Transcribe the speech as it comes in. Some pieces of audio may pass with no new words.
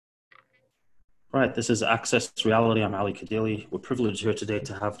Right, this is Access Reality. I'm Ali Kadeli. We're privileged here today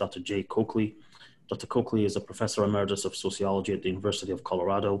to have Dr. Jay Coakley. Dr. Coakley is a professor emeritus of sociology at the University of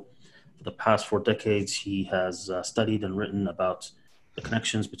Colorado. For the past 4 decades, he has studied and written about the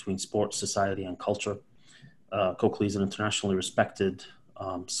connections between sports, society, and culture. Coakley is an internationally respected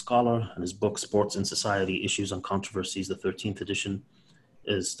scholar, and his book, Sports in Society, Issues and Controversies, the 13th edition,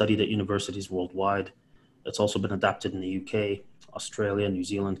 is studied at universities worldwide. It's also been adapted in the UK, Australia, New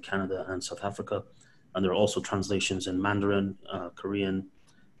Zealand, Canada, and South Africa. And there are also translations in Mandarin, Korean,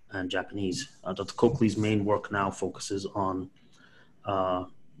 and Japanese. Dr. Coakley's main work now focuses on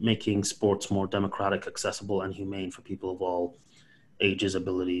making sports more democratic, accessible, and humane for people of all ages,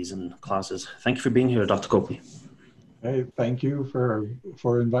 abilities, and classes. Thank you for being here, Dr. Coakley. Hey, thank you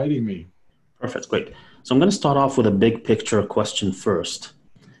for inviting me. Perfect, great. So I'm going to start off with a big picture question first.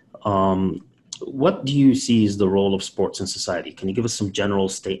 What do you see as the role of sports in society? Can you give us some general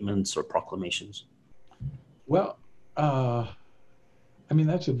statements or proclamations? Well,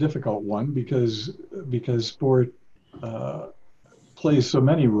 that's a difficult one because sport plays so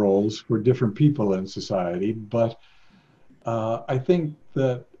many roles for different people in society. But I think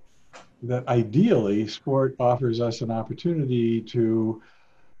that ideally, sport offers us an opportunity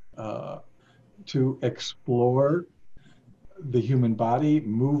uh, to explore the human body,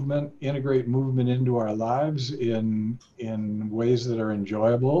 integrate movement into our lives in ways that are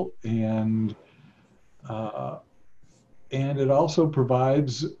enjoyable, uh, and it also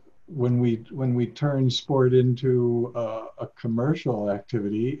provides, when we turn sport into a commercial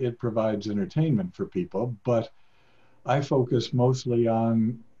activity, it provides entertainment for people. But I focus mostly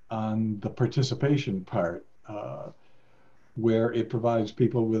on the participation part, where it provides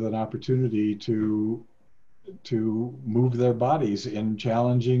people with an opportunity to move their bodies in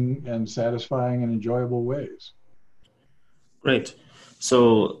challenging and satisfying and enjoyable ways. Great.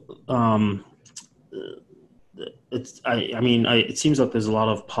 So it seems like there's a lot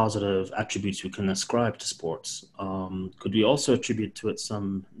of positive attributes we can ascribe to sports. Could we also attribute to it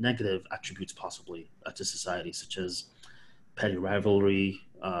some negative attributes possibly to society, such as petty rivalry,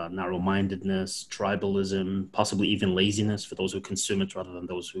 narrow-mindedness, tribalism, possibly even laziness for those who consume it rather than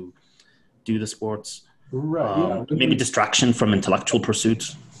those who do the sports? Right. Yeah. Maybe distraction from intellectual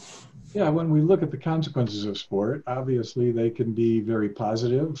pursuits. Yeah, when we look at the consequences of sport, obviously they can be very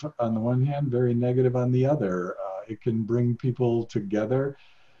positive on the one hand, very negative on the other. It can bring people together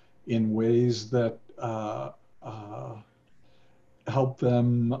in ways that help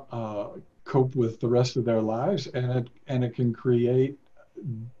them cope with the rest of their lives, and it can create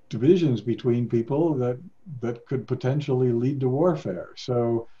divisions between people that could potentially lead to warfare.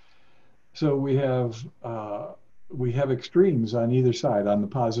 So we have extremes on either side, on the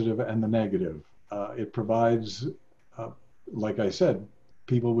positive and the negative. It provides, uh, like I said,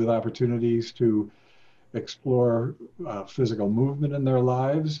 people with opportunities to explore physical movement in their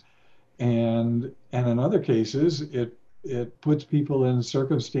lives, and in other cases, it puts people in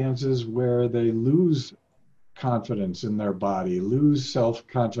circumstances where they lose confidence in their body, lose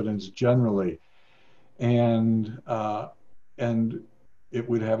self-confidence generally, and and it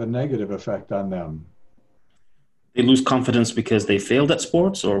would have a negative effect on them. They lose confidence because they failed at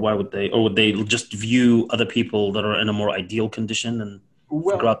sports, or why would they? Or would they just view other people that are in a more ideal condition and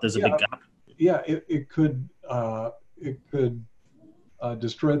figure Well, out there's a big yeah, gap? yeah, it could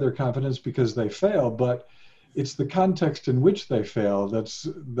destroy their confidence because they fail, but it's the context in which they fail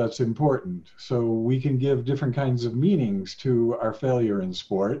that's important. So we can give different kinds of meanings to our failure in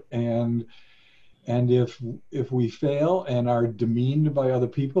sport, and if we fail and are demeaned by other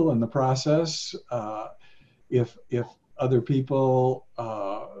people in the process, if other people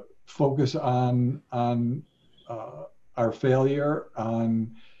focus on our failure,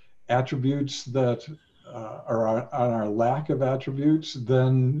 on attributes that are on our lack of attributes,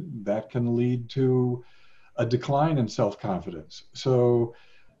 then that can lead to a decline in self-confidence.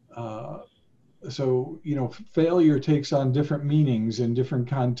 Uh, failure takes on different meanings in different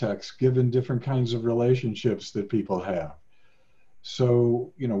contexts, given different kinds of relationships that people have.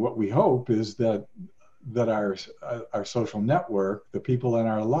 So, what we hope is that our social network, the people in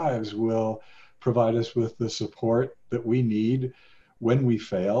our lives, will provide us with the support that we need when we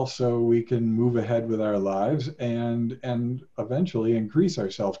fail, so we can move ahead with our lives and eventually increase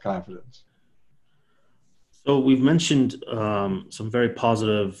our self-confidence. So we've mentioned some very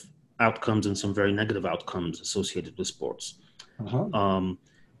positive outcomes and some very negative outcomes associated with sports. Uh-huh. Um,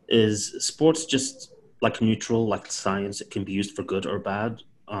 is sports just like neutral, like science? It can be used for good or bad.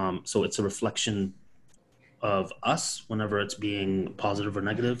 So it's a reflection of us whenever it's being positive or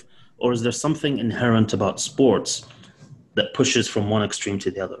negative, or is there something inherent about sports that pushes from one extreme to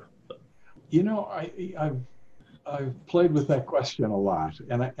the other? You know, I've played with that question a lot,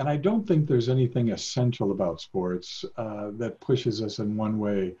 and I don't think there's anything essential about sports that pushes us in one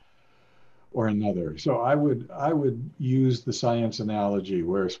way or another. So I would use the science analogy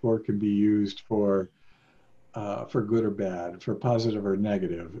where sport can be used for good or bad, for positive or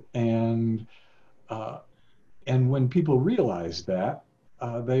negative, uh, and when people realize that,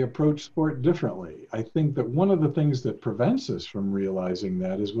 they approach sport differently. I think that one of the things that prevents us from realizing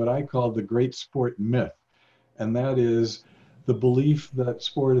that is what I call the great sport myth, and that is the belief that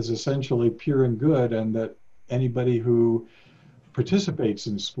sport is essentially pure and good, and that anybody who participates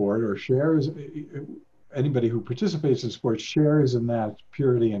in sport or shares anybody who participates in sport shares in that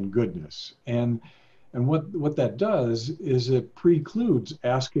purity and goodness. And what that does is it precludes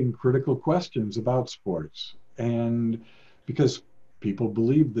asking critical questions about sports. And because people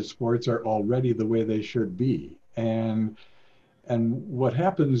believe that sports are already the way they should be. And what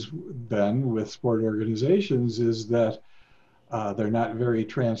happens then with sport organizations is that they're not very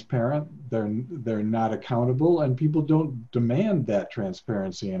transparent. They're not accountable, and people don't demand that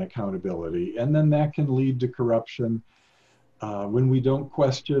transparency and accountability. And then that can lead to corruption when we don't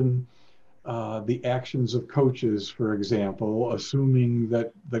question the actions of coaches, for example, assuming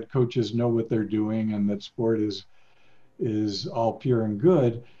that coaches know what they're doing and that sport is all pure and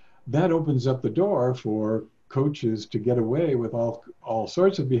good. That opens up the door for coaches to get away with all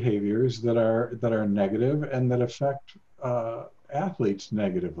sorts of behaviors that are negative and that affect athletes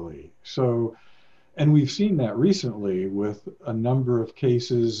negatively. So, and we've seen that recently with a number of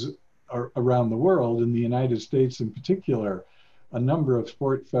cases around the world. In the United States in particular, a number of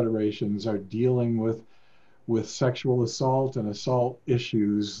sport federations are dealing with sexual assault and assault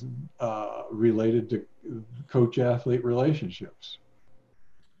issues related to coach-athlete relationships.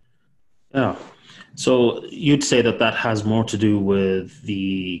 Yeah. So you'd say that that has more to do with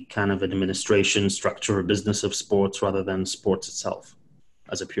the kind of administration structure or business of sports rather than sports itself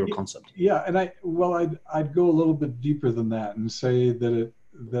as a pure concept. Yeah, and I'd go a little bit deeper than that and say that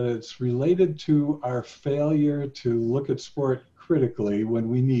it's related to our failure to look at sport critically when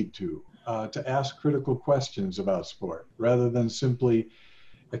we need to ask critical questions about sport rather than simply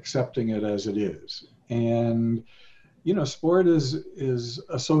accepting it as it is. And sport is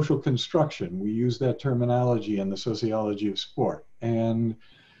a social construction. We use that terminology in the sociology of sport, and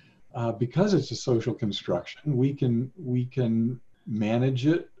because it's a social construction, we can manage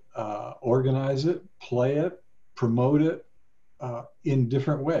it, organize it, play it, promote it in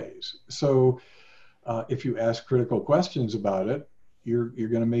different ways. So if you ask critical questions about it, you're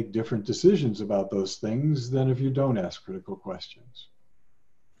going to make different decisions about those things than if you don't ask critical questions.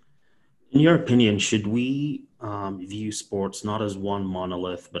 In your opinion, should we view sports not as one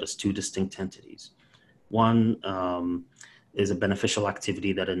monolith, but as two distinct entities? One is a beneficial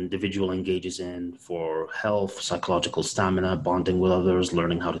activity that an individual engages in for health, psychological stamina, bonding with others,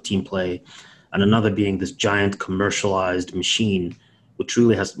 learning how to team play, and another being this giant commercialized machine, which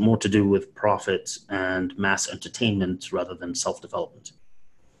really has more to do with profit and mass entertainment rather than self-development.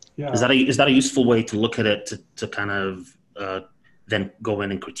 Yeah, Is that a useful way to look at it to kind of then go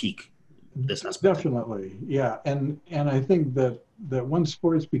in and critique this aspect? definitely. Yeah, and I think that once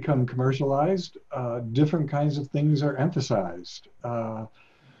sports become commercialized, different kinds of things are emphasized.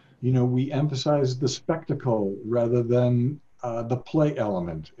 We emphasize the spectacle rather than the play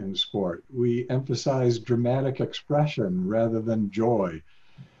element in sport. We emphasize dramatic expression rather than joy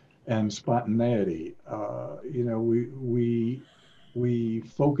and spontaneity. We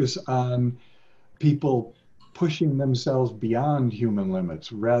focus on people pushing themselves beyond human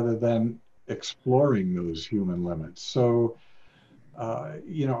limits rather than exploring those human limits. So,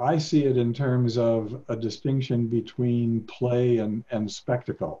 I see it in terms of a distinction between play and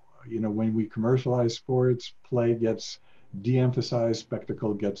spectacle. When we commercialize sports, play gets de-emphasized,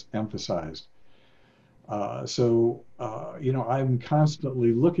 spectacle gets emphasized. I'm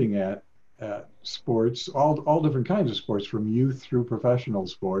constantly looking at sports, all different kinds of sports, from youth through professional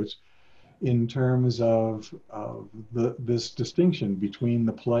sports, in terms of this distinction between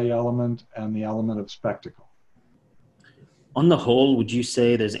the play element and the element of spectacle. On the whole, would you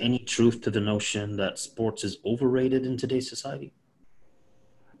say there's any truth to the notion that sports is overrated in today's society?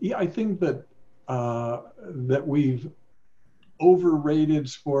 Yeah, I think that we've overrated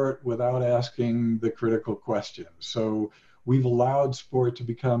sport without asking the critical questions. So we've allowed sport to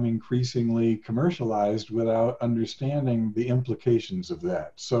become increasingly commercialized without understanding the implications of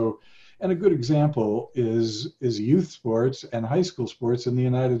that. So, and a good example is youth sports and high school sports in the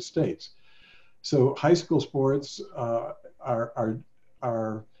United States. So high school sports are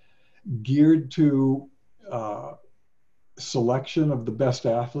geared to selection of the best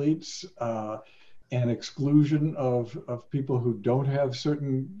athletes, and exclusion of people who don't have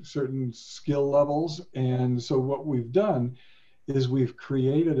certain skill levels. And so what we've done is we've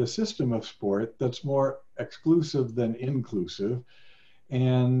created a system of sport that's more exclusive than inclusive,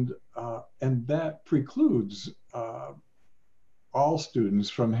 and that precludes all students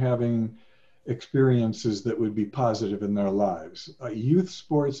from having experiences that would be positive in their lives. Youth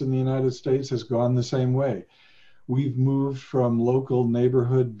sports in the United States has gone the same way. We've moved from local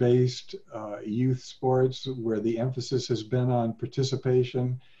neighborhood-based youth sports where the emphasis has been on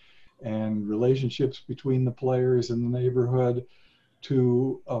participation and relationships between the players in the neighborhood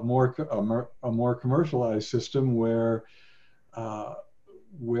to a more commercialized system uh,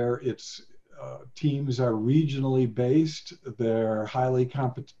 where it's teams are regionally based, they're highly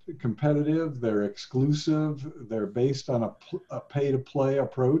competitive, they're exclusive, they're based on a pay-to-play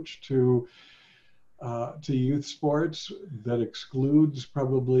approach to youth sports that excludes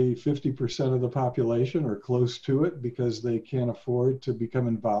probably 50% of the population or close to it because they can't afford to become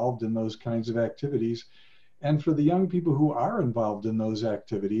involved in those kinds of activities. And for the young people who are involved in those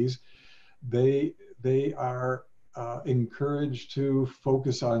activities, they are encouraged to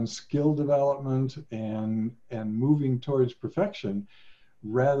focus on skill development and moving towards perfection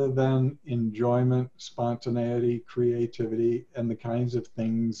rather than enjoyment, spontaneity, creativity, and the kinds of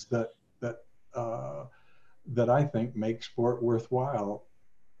things uh, that I think make sport worthwhile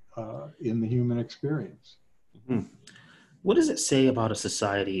in the human experience. Mhm. What does it say about a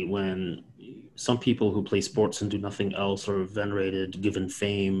society when some people who play sports and do nothing else are venerated, given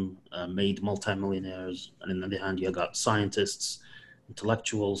fame, made multimillionaires, and on the other hand, you got scientists,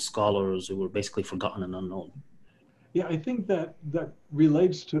 intellectuals, scholars who were basically forgotten and unknown? Yeah, I think that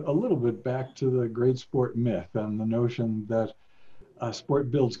relates to a little bit back to the great sport myth and the notion that sport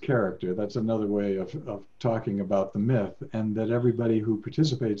builds character. That's another way of talking about the myth, and that everybody who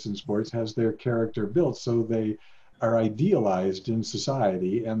participates in sports has their character built so they are idealized in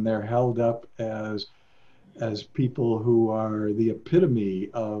society and they're held up as people who are the epitome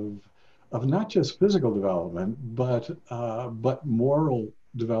of not just physical development but moral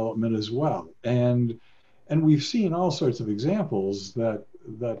development as well. And we've seen all sorts of examples that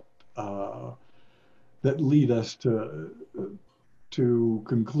uh, that lead us to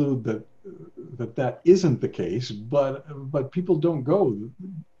conclude that isn't the case, but people don't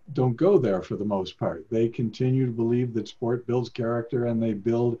go there for the most part. They continue to believe that sport builds character, and they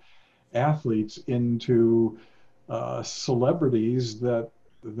build athletes into celebrities that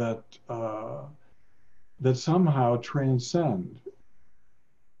uh, that somehow transcend.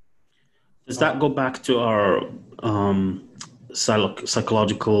 Does Uh, that go back to our um,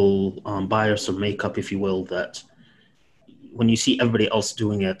 psychological bias or makeup, if you will, that when you see everybody else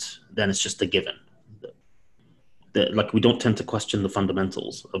doing it, then it's just a given? That, like, we don't tend to question the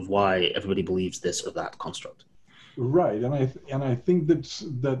fundamentals of why everybody believes this or that construct. right, and I think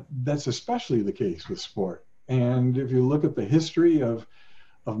that's especially the case with sport. And if you look at the history of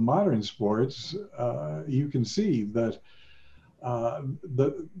modern sports, you can see that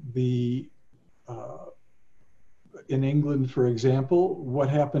the uh, in England, for example, what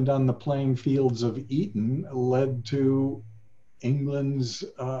happened on the playing fields of Eton led to England's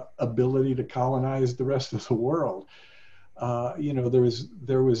ability to colonize the rest of the world.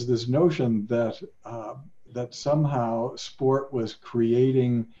 There was this notion that somehow sport was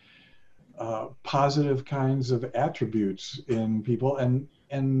creating positive kinds of attributes in people, and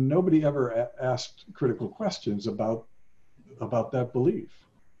nobody ever asked critical questions about that belief.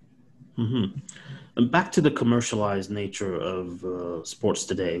 Hmm. And back to the commercialized nature of sports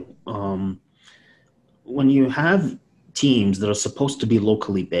today. When you have teams that are supposed to be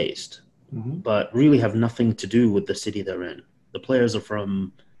locally based, Mhm. but really have nothing to do with the city they're in, the players are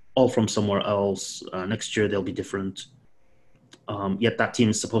all from somewhere else. Next year they'll be different. Yet that team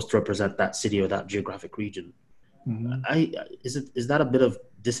is supposed to represent that city or that geographic region. Mhm. Is that a bit of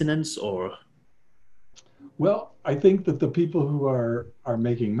dissonance or? Well, I think that the people who are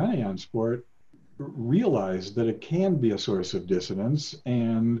making money on sport realize that it can be a source of dissonance,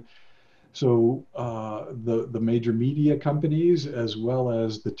 and so the major media companies as well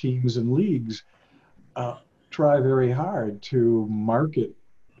as the teams and leagues uh, try very hard to market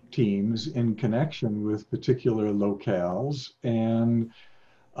teams in connection with particular locales. And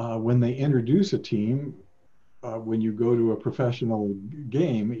when they introduce a team, when you go to a professional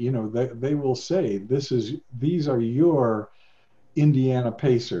game, they will say, these are your Indiana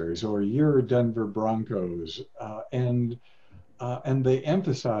Pacers or your Denver Broncos, and they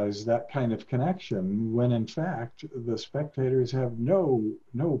emphasize that kind of connection when in fact the spectators have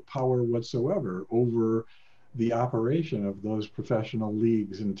no power whatsoever over the operation of those professional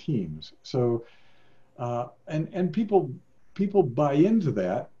leagues and teams. So, and people buy into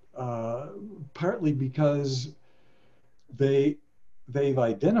that partly because they've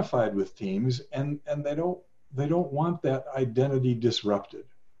identified with teams, and they don't want that identity disrupted.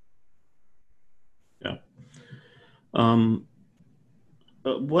 Yeah.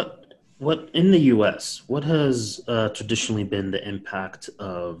 What in the U.S. what has traditionally been the impact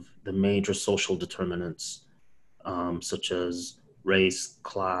of the major social determinants, such as race,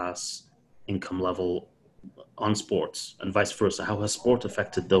 class, income level, on sports, and vice versa? How has sport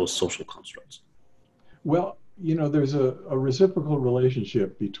affected those social constructs? Well, there's a reciprocal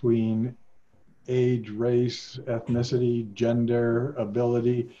relationship between age, race, ethnicity, gender,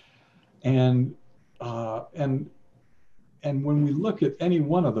 ability, and uh, and and when we look at any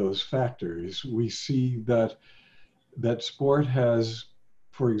one of those factors, we see that sport has,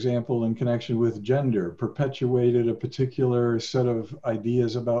 for example, in connection with gender, perpetuated a particular set of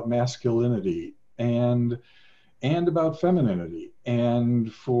ideas about masculinity and about femininity.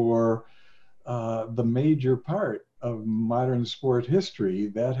 And for the major part of modern sport history,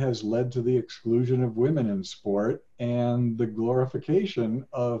 that has led to the exclusion of women in sport and the glorification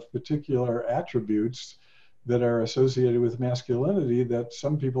of particular attributes that are associated with masculinity that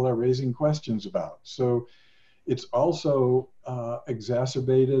some people are raising questions about. So it's also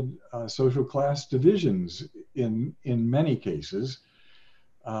exacerbated social class divisions in many cases,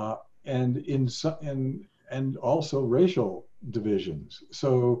 uh, and and also racial divisions.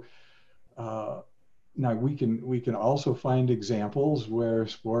 So now we can also find examples where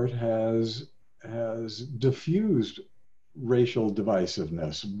sport has diffused racial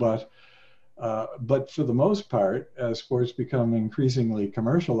divisiveness, but for the most part, as sports become increasingly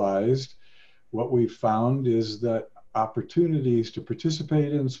commercialized, what we've found is that opportunities to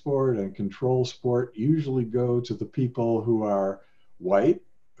participate in sport and control sport usually go to the people who are white,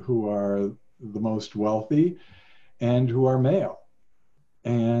 who are the most wealthy, and who are male.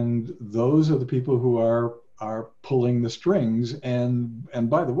 And those are the people who are pulling the strings. And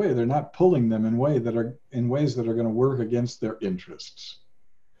by the way, they're not pulling them in ways that are going to work against their interests.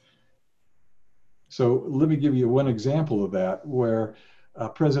 So let me give you one example of that, where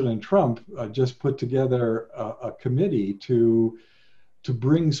President Trump just put together a committee to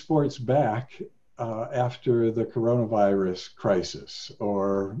bring sports back after the coronavirus crisis,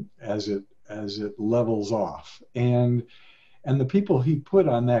 or as it levels off. And the people he put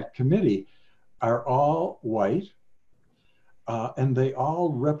on that committee are all white, and they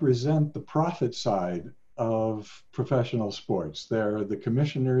all represent the profit side of professional sports. They're the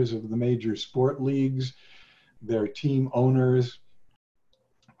commissioners of the major sport leagues, they're team owners,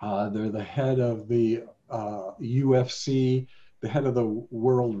 they're the head of the UFC, the head of the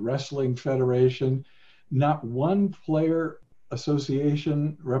World Wrestling Federation. Not one player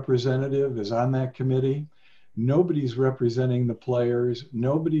association representative is on that committee. Nobody's representing the players.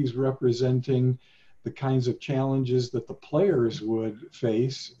 Nobody's representing the kinds of challenges that the players would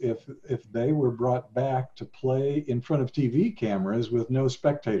face if they were brought back to play in front of TV cameras with no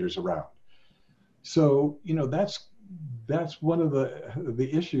spectators around. So, that's one of the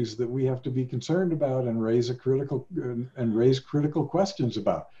issues that we have to be concerned about and raise critical questions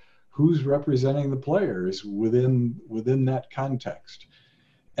about. Who's representing the players within that context?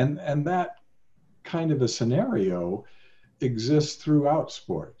 And that kind of a scenario exists throughout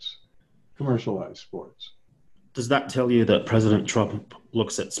sports, commercialized sports. Does that tell you that President Trump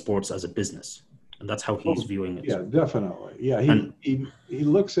looks at sports as a business, and that's how he's viewing it? Yeah, definitely. Yeah, he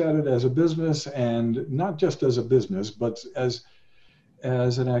looks at it as a business, and not just as a business, but as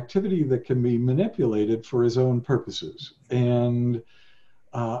an activity that can be manipulated for his own purposes. And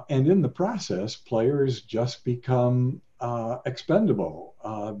in the process, players just become expendable.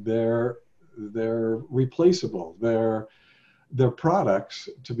 They're replaceable. They're products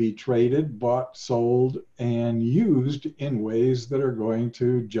to be traded, bought, sold, and used in ways that are going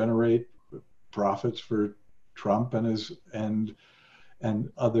to generate profits for Trump and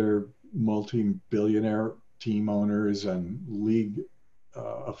other multi-billionaire team owners and league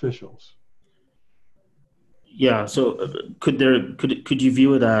officials. Yeah. So could you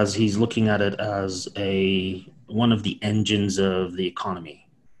view it as he's looking at it as one of the engines of the economy?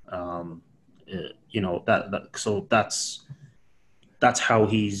 So that's how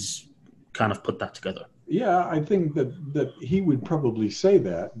he's kind of put that together. Yeah, I think that he would probably say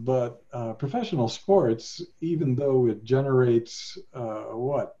that, but professional sports, even though it generates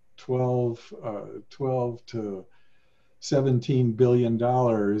 12 to $17 billion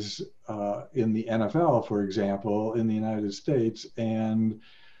in the NFL, for example, in the United States, and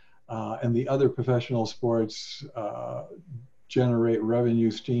and the other professional sports generate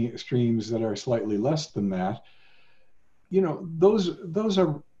revenue streams that are slightly less than that. You know, those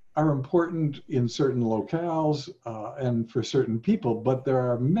are important in certain locales and for certain people, but there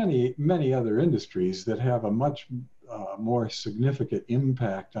are many other industries that have a much more significant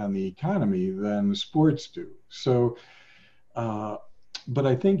impact on the economy than sports do. So, but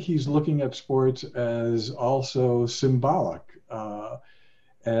I think he's looking at sports as also symbolic,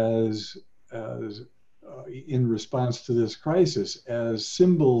 as in response to this crisis, as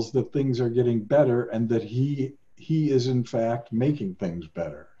symbols that things are getting better and that he is in fact making things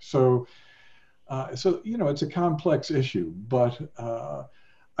better. So, so you know, it's a complex issue, but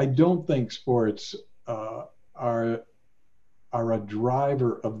I don't think sports are a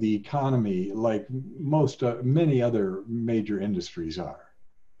driver of the economy like many other major industries are.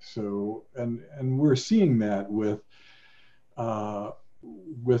 So, and we're seeing that with,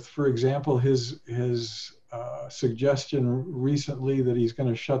 for example, his suggestion recently that he's going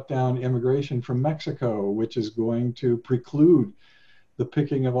to shut down immigration from Mexico, which is going to preclude the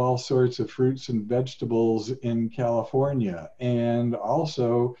picking of all sorts of fruits and vegetables in California, and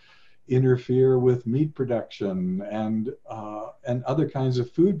also interfere with meat production and other kinds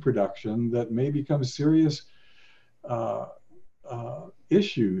of food production that may become serious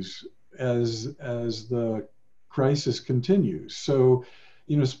issues as the crisis continues. So,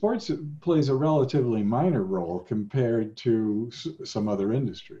 you know, sports plays a relatively minor role compared to some other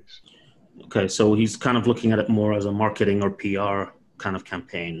industries. Okay, so he's kind of looking at it more as a marketing or PR kind of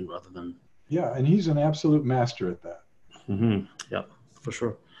campaign rather than. Yeah, and he's an absolute master at that. Mm-hmm. Yeah, for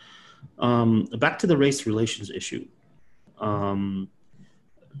sure. Back to the race relations issue.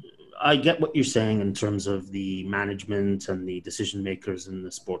 I get what you're saying in terms of the management and the decision makers in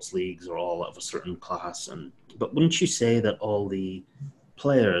the sports leagues are all of a certain class, but wouldn't you say that all the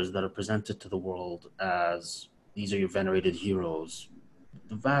players that are presented to the world as these are your venerated heroes,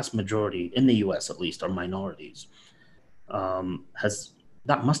 the vast majority in the US at least are minorities? Has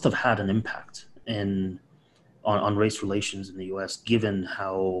that must have had an impact on race relations in the US, given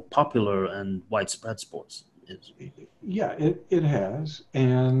how popular and widespread sports is? Yeah, it has,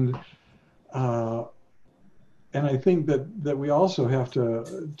 and I think that we also have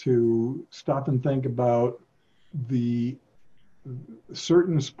to stop and think about the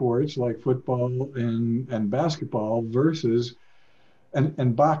certain sports like football and basketball versus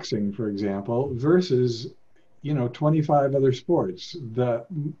and boxing, for example, versus, you know, 25 other sports that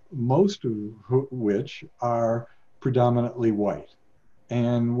most of which are predominantly white.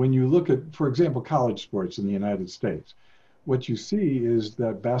 And when you look at, for example, college sports in the United States, what you see is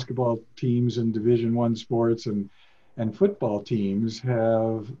that basketball teams in Division I sports and football teams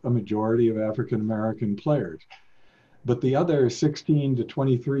have a majority of African American players. But the other 16 to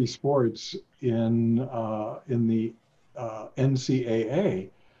 23 sports in the NCAA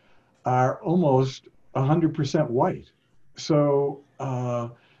are almost 100% white. So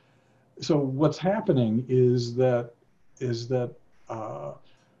so what's happening is that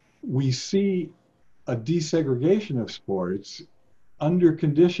we see a desegregation of sports under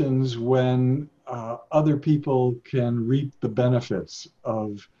conditions when other people can reap the benefits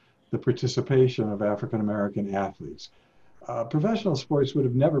of the participation of African American athletes. Professional sports would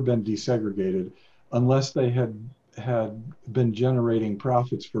have never been desegregated unless they had been generating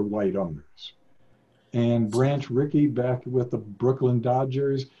profits for white owners. And Branch Rickey, back with the Brooklyn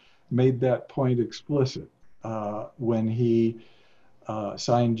Dodgers, made that point explicit when he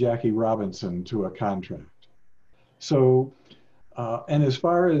signed Jackie Robinson to a contract. So, and as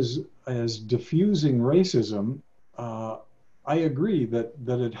far as diffusing racism, I agree that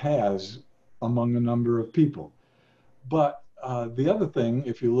it has among a number of people. But the other thing,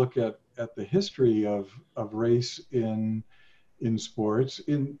 if you look at the history of race in sports,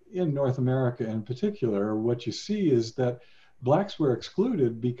 in North America in particular, what you see is that blacks were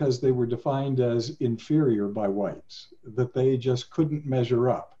excluded because they were defined as inferior by whites, that they just couldn't measure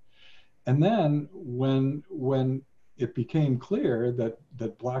up. And then when it became clear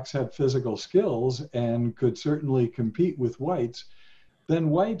that blacks had physical skills and could certainly compete with whites, then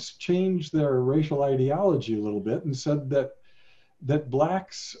whites changed their racial ideology a little bit and said that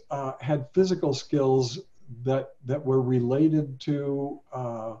blacks had physical skills that were related to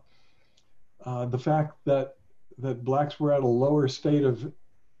the fact that blacks were at a lower state of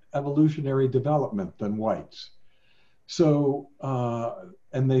evolutionary development than whites. So,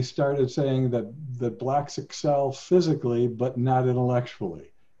 and they started saying that blacks excel physically, but not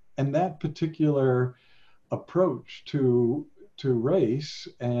intellectually. And that particular approach to race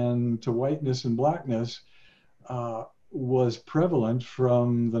and to whiteness and blackness was prevalent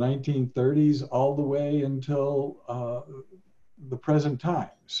from the 1930s all the way until the present time.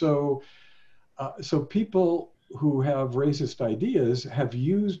 So people who have racist ideas have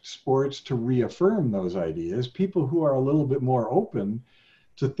used sports to reaffirm those ideas. People who are a little bit more open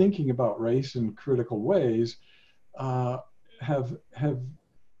to thinking about race in critical ways have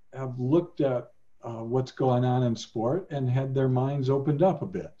looked at what's going on in sport and had their minds opened up a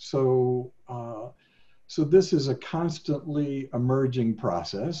bit. So this is a constantly emerging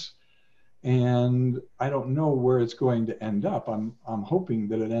process, and I don't know where it's going to end up. I'm hoping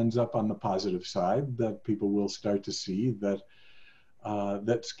that it ends up on the positive side, that people will start to see that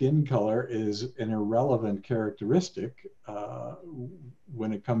that skin color is an irrelevant characteristic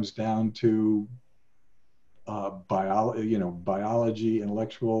when it comes down to biology,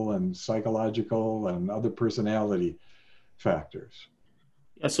 intellectual and psychological and other personality factors.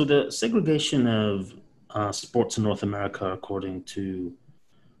 Yeah, so the segregation of sports in North America, according to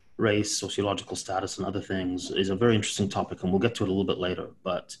race, sociological status, and other things, is a very interesting topic, and we'll get to it a little bit later.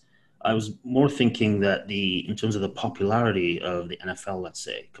 But I was more thinking that in terms of the popularity of the NFL, let's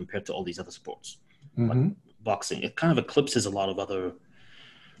say, compared to all these other sports, like boxing, it kind of eclipses a lot of other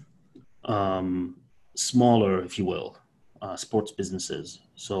smaller, if you will, sports businesses.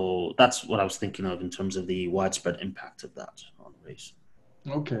 So that's what I was thinking of in terms of the widespread impact of that on race.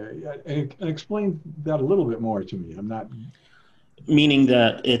 Okay, and explain that a little bit more to me. I'm not... Meaning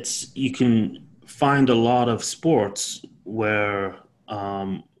that you can find a lot of sports where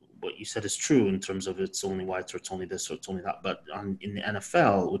what you said is true in terms of it's only whites or it's only this or it's only that. But in the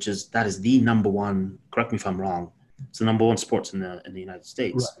NFL, that is the number one, correct me if I'm wrong, it's the number one sports in the United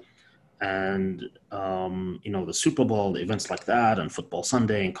States. Right. And, the Super Bowl, the events like that, and Football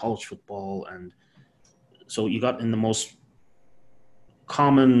Sunday and college football. And so you got in the most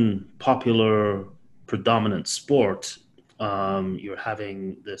common, popular, predominant sport, you're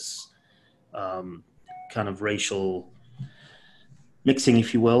having this kind of racial mixing,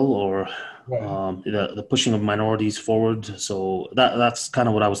 if you will, or the pushing of minorities forward. So that's kind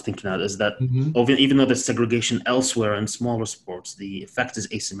of what I was thinking of, is that even though there's segregation elsewhere in smaller sports, the effect is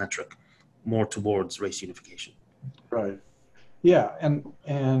asymmetric, more towards race unification. Right. Yeah, and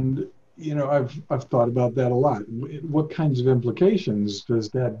I've thought about that a lot. What kinds of implications does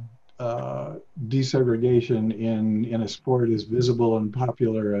that desegregation in a sport as visible and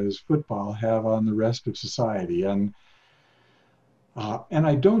popular as football have on the rest of society? And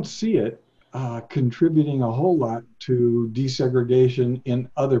I don't see it contributing a whole lot to desegregation in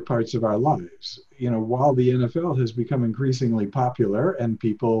other parts of our lives. While the NFL has become increasingly popular and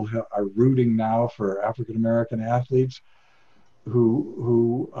people are rooting now for African American athletes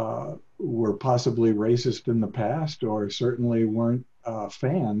who were possibly racist in the past, or certainly weren't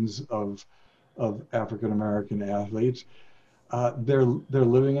fans of African American athletes, they're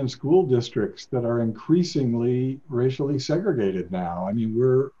living in school districts that are increasingly racially segregated now. I mean,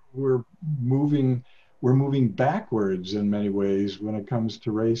 we're moving backwards in many ways when it comes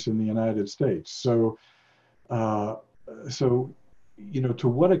to race in the United States. So to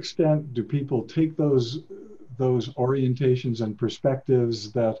what extent do people take those orientations and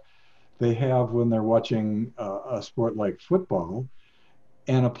perspectives that they have when they're watching a sport like football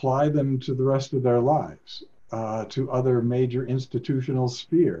and apply them to the rest of their lives, to other major institutional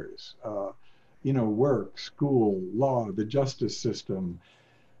spheres, work, school, law, the justice system?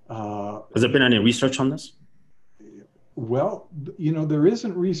 Has there been any research on this? Well, there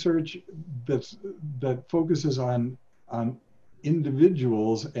isn't research that focuses on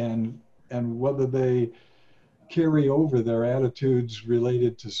individuals and whether they carry over their attitudes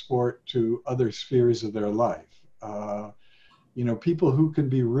related to sport to other spheres of their life. People who can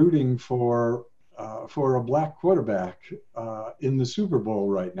be rooting for a black quarterback in the Super Bowl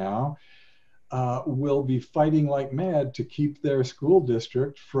right now will be fighting like mad to keep their school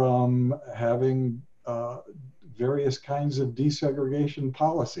district from having various kinds of desegregation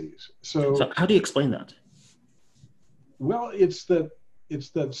policies. So how do you explain that? Well, it's that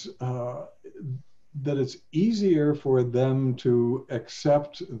it's easier for them to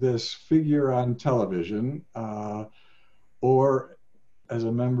accept this figure on television or as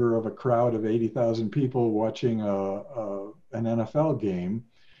a member of a crowd of 80,000 people watching an NFL game.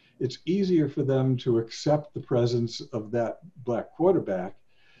 It's easier for them to accept the presence of that black quarterback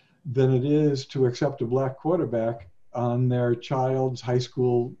than it is to accept a black quarterback on their child's high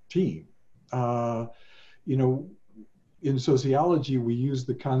school team. In sociology, we use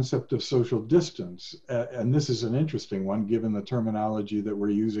the concept of social distance, and this is an interesting one given the terminology that we're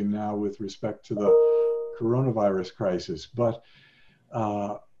using now with respect to the coronavirus crisis. But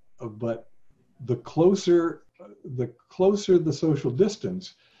the closer the closer the social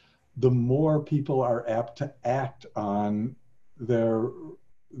distance, the more people are apt to act on their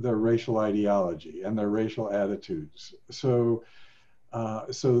racial ideology and their racial attitudes. So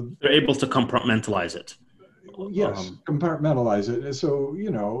they're able to compartmentalize it. Yes, compartmentalize it. So,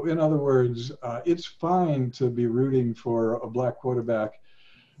 you know, in other words, it's fine to be rooting for a black quarterback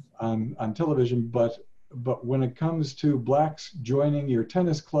on television, but when it comes to blacks joining your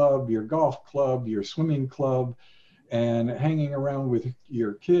tennis club, your golf club, your swimming club, and hanging around with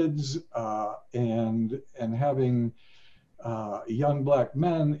your kids, and having young black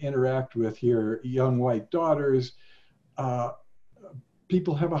men interact with your young white daughters,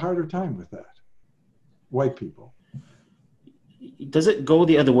 people have a harder time with that. White people. Does it go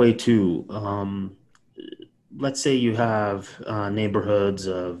the other way too? Let's say you have neighborhoods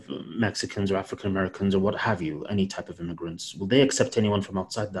of Mexicans or African Americans or what have you, any type of immigrants. Will they accept anyone from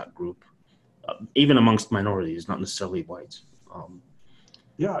outside that group, even amongst minorities, not necessarily whites?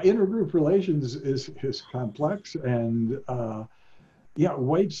 Yeah, intergroup relations is complex, and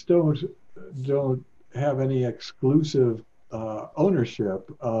whites don't have any exclusive ownership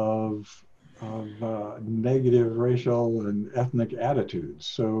of negative racial and ethnic attitudes.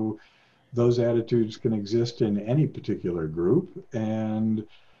 So those attitudes can exist in any particular group, and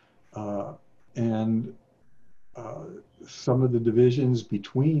some of the divisions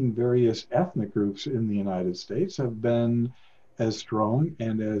between various ethnic groups in the United States have been as strong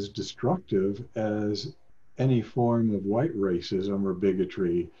and as destructive as any form of white racism or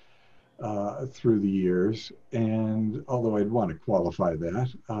bigotry through the years. And although I'd want to qualify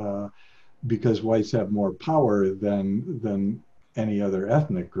that, because whites have more power than any other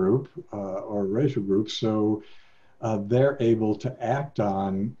ethnic group or racial group, so they're able to act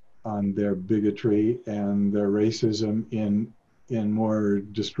on their bigotry and their racism in more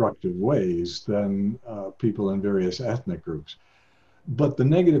destructive ways than people in various ethnic groups. But the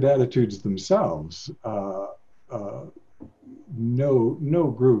negative attitudes themselves,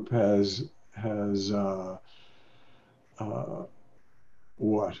 no group has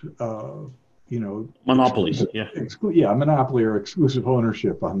monopoly, monopoly or exclusive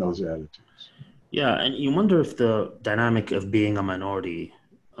ownership on those attitudes. Yeah, and you wonder if the dynamic of being a minority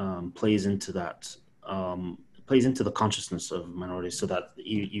plays into that, plays into the consciousness of minorities, so that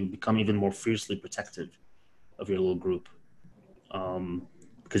you become even more fiercely protective of your little group,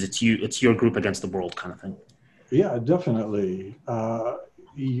 because it's your group against the world kind of thing. Yeah, definitely.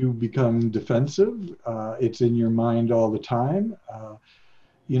 You become defensive. It's in your mind all the time.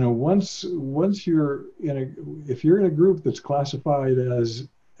 Once you're if you're in a group that's classified as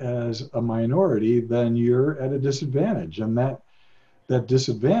a minority, then you're at a disadvantage, and that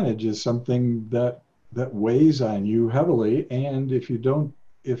disadvantage is something that weighs on you heavily. And if you don't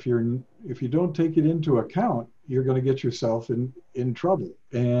take it into account, you're going to get yourself in trouble.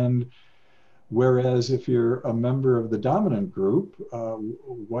 And whereas if you're a member of the dominant group,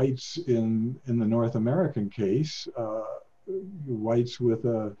 whites in the North American case, whites with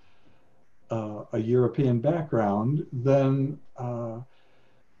a European background, then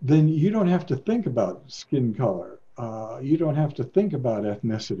you don't have to think about skin color. You don't have to think about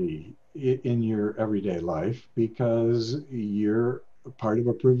ethnicity in your everyday life, because you're part of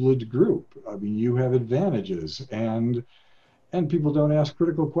a privileged group. I mean, you have advantages, and people don't ask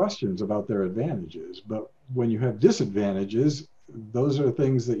critical questions about their advantages. But when you have disadvantages, those are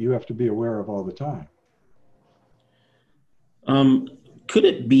things that you have to be aware of all the time. Could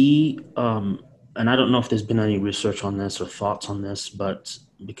it be, and I don't know if there's been any research on this or thoughts on this, but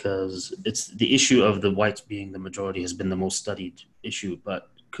because it's the issue of the whites being the majority has been the most studied issue, but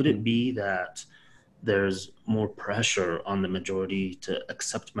could it be that there's more pressure on the majority to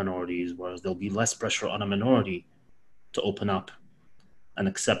accept minorities, whereas there'll be less pressure on a minority to open up and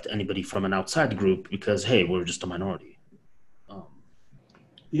accept anybody from an outside group because, hey, we're just a minority?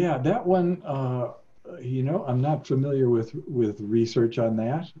 Yeah, that one, I'm not familiar with research on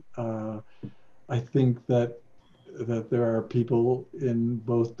that. I think that there are people in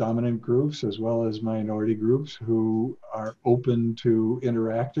both dominant groups as well as minority groups who are open to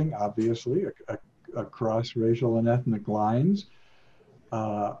interacting, obviously, across racial and ethnic lines.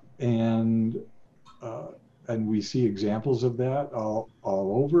 And we see examples of that all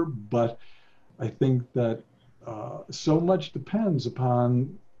over. But I think that so much depends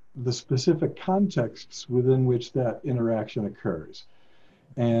upon the specific contexts within which that interaction occurs.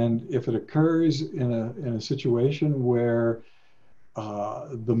 And if it occurs in a situation where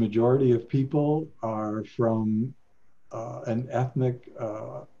the majority of people are from an ethnic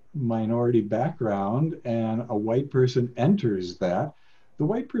minority background, and a white person enters that, the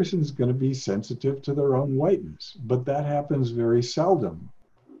white person is going to be sensitive to their own whiteness, but that happens very seldom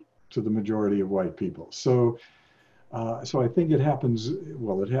to the majority of white people. So I think it happens,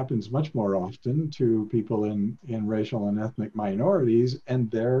 well, it happens much more often to people in racial and ethnic minorities,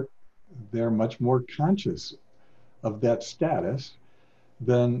 and they're much more conscious of that status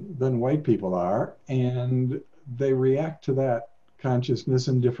than white people are, and they react to that consciousness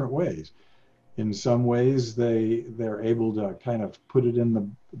in different ways. In some ways, they're able to kind of put it in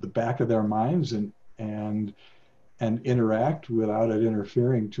the back of their minds and and interact without it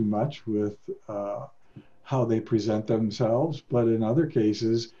interfering too much with how they present themselves. But in other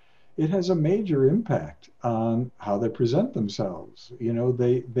cases, it has a major impact on how they present themselves. You know,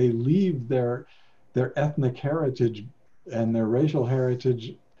 they leave their ethnic heritage and their racial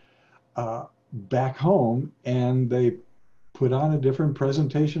heritage back home, and they put on a different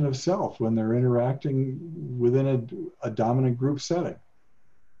presentation of self when they're interacting within a dominant group setting.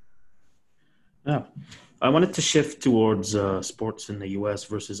 Yeah. I wanted to shift towards sports in the US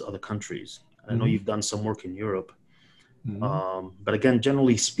versus other countries. I know Mm-hmm. you've done some work in Europe. Mm-hmm. But again,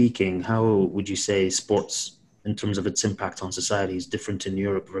 generally speaking, how would you say sports, in terms of its impact on society, is different in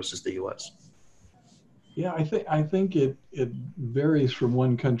Europe versus the US? Yeah, I think it varies from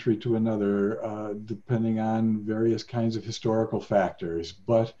one country to another, depending on various kinds of historical factors.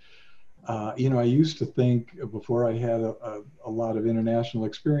 But you know, I used to think before I had a lot of international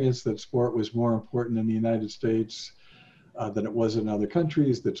experience that sport was more important in the United States than it was in other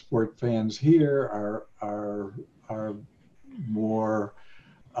countries. That sport fans here are more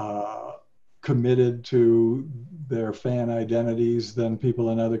uh, committed to their fan identities than people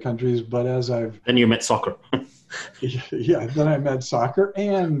in other countries. But as I've Then you met soccer. yeah, then I met soccer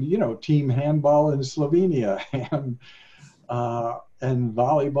and you know team handball in Slovenia and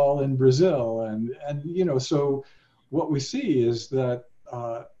volleyball in Brazil and you know so what we see is that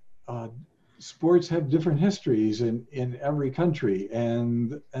uh, sports have different histories in every country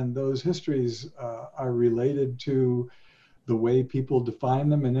and those histories are related to the way people define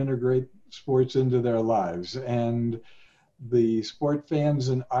them and integrate sports into their lives. And the sport fans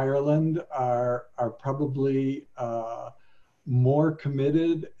in Ireland are probably more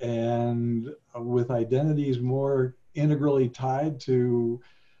committed and with identities more integrally tied to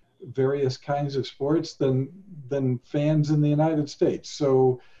various kinds of sports than fans in the United States.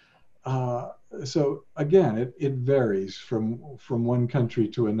 Uh, so again, it varies from one country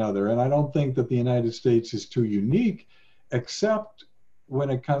to another, and I don't think that the United States is too unique, except when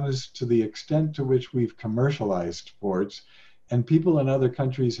it comes to the extent to which we've commercialized sports, and people in other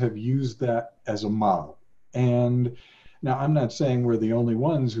countries have used that as a model. And now I'm not saying we're the only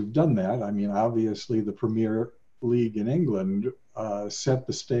ones who've done that. I mean, obviously, the Premier League in England set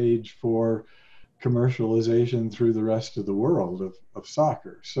the stage for commercialization through the rest of the world of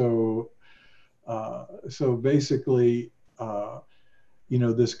soccer. So basically, you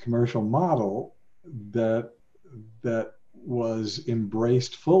know, this commercial model that that was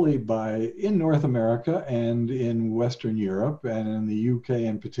embraced fully by in North America and in Western Europe and in the UK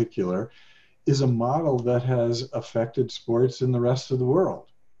in particular is a model that has affected sports in the rest of the world.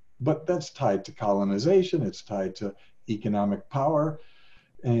 But that's tied to colonization. It's tied to economic power.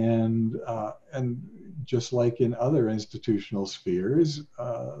 And just like in other institutional spheres,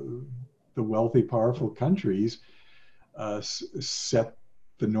 the wealthy, powerful countries set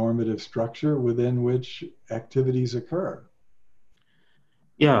the normative structure within which activities occur.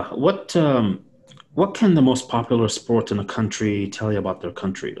 Yeah. What can the most popular sport in a country tell you about their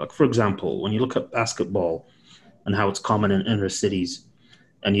country? Like, for example, when you look at basketball and how it's common in inner cities,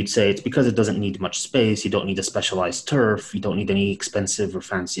 and you'd say it's because it doesn't need much space, you don't need a specialized turf, you don't need any expensive or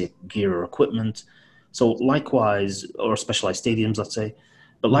fancy gear or equipment. So likewise, or specialized stadiums, let's say.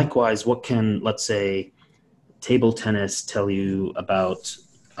 But likewise, what can, let's say, table tennis tell you about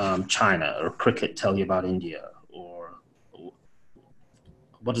China, or cricket tell you about India, or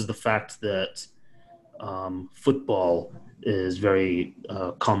what is the fact that football is very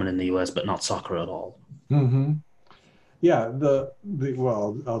common in the US, but not soccer at all? Mm-hmm. Yeah, the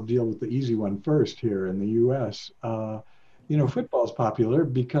well, I'll deal with the easy one first here in the U.S. You know, football is popular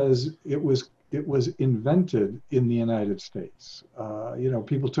because it was invented in the United States. You know,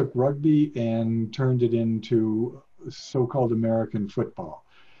 people took rugby and turned it into so-called American football.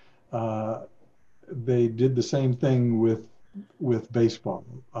 Uh, they did the same thing with baseball.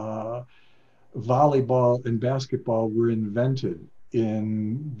 Volleyball and basketball were invented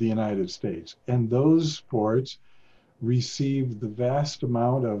in the United States, and those sports received the vast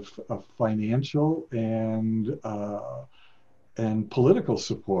amount of financial and political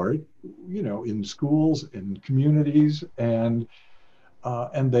support, you know, in schools and communities, and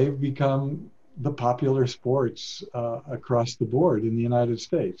and they've become the popular sports across the board in the United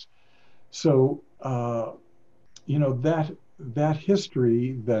States. So, that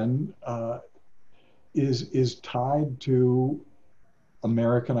history then is tied to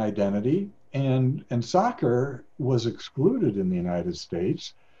American identity, and soccer was excluded in the United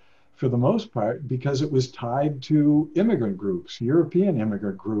States for the most part because it was tied to immigrant groups, European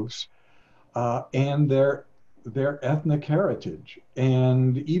immigrant groups, and their ethnic heritage.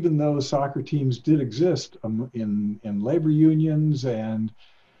 And even though soccer teams did exist in labor unions and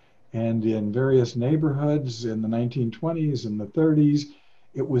in various neighborhoods in the 1920s and the 30s,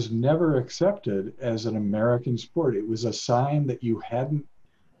 it was never accepted as an American sport. It was a sign that you hadn't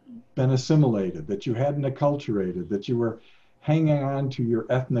been assimilated, that you hadn't acculturated, that you were hanging on to your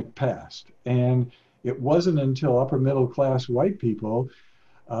ethnic past. And it wasn't until upper middle class white people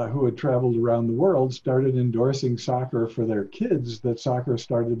who had traveled around the world started endorsing soccer for their kids that soccer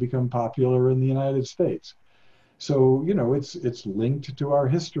started to become popular in the United States. So, it's linked to our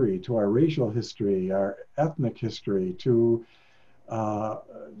history, to our racial history, our ethnic history, to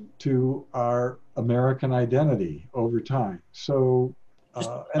our American identity over time. So,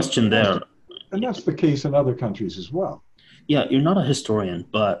 Question there. And that's the case in other countries as well. Yeah, you're not a historian,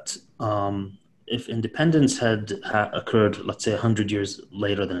 but if independence had occurred, let's say 100 years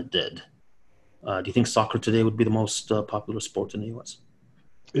later than it did, do you think soccer today would be the most popular sport in the U.S.?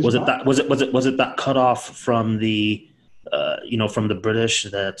 Was it that cutoff from the from the British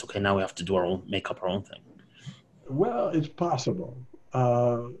that okay, now we have to make up our own thing? Well, it's possible.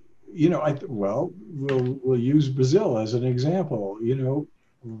 We'll use Brazil as an example.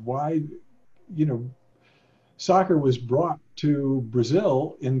 Why, soccer was brought to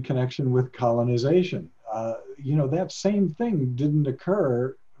Brazil in connection with colonization. That same thing didn't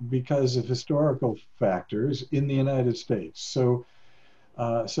occur because of historical factors in the United States. So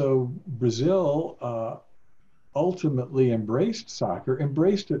Brazil ultimately embraced soccer,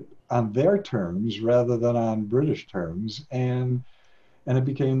 embraced it on their terms rather than on British terms, and it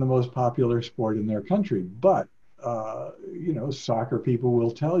became the most popular sport in their country. But soccer people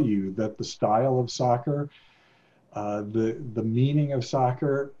will tell you that the style of soccer, the meaning of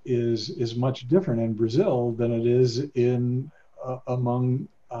soccer is much different in Brazil than it is among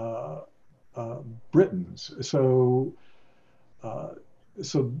Britons. So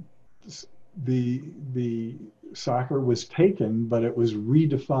the soccer was taken, but it was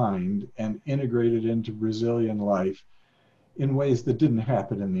redefined and integrated into Brazilian life in ways that didn't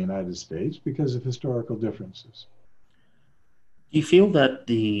happen in the United States because of historical differences. Do you feel that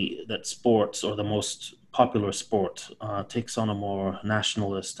that sports, or the most popular sport, takes on a more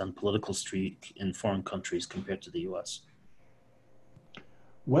nationalist and political streak in foreign countries compared to the U.S.?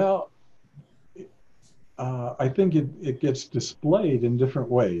 Well, I think it gets displayed in different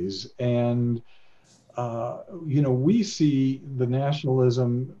ways. And, we see the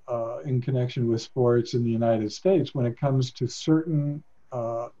nationalism in connection with sports in the United States when it comes to certain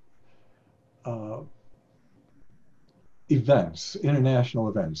events, international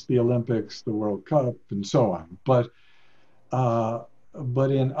events, the Olympics, the World Cup, and so on. But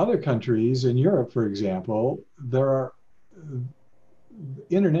in other countries, in Europe, for example,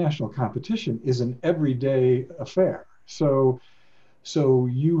 international competition is an everyday affair. So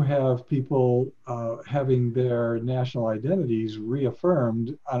you have people having their national identities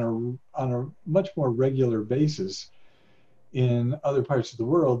reaffirmed on a much more regular basis in other parts of the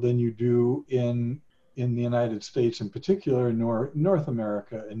world than you do in the United States in particular, nor North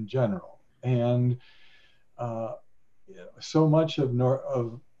America in general. And so much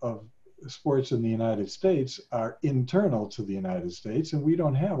of sports in the United States are internal to the United States, and we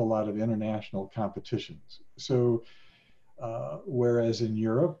don't have a lot of international competitions. So whereas in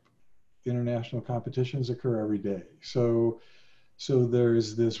Europe, international competitions occur every day. So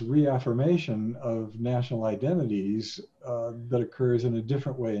there's this reaffirmation of national identities that occurs in a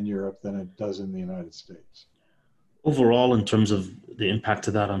different way in Europe than it does in the United States. Overall, in terms of the impact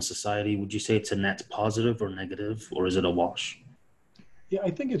of that on society, would you say it's a net positive or negative, or is it a wash? Yeah, I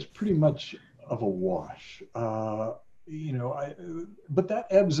think it's pretty much of a wash. But that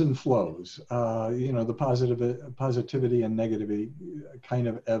ebbs and flows. The positivity and negativity kind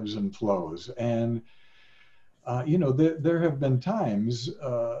of ebbs and flows. And there have been times,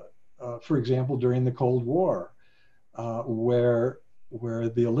 for example, during the Cold War, where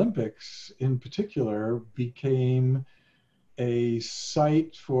the Olympics in particular became a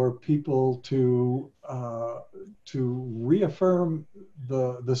site for people to reaffirm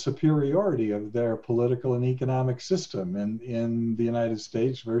the superiority of their political and economic system in the United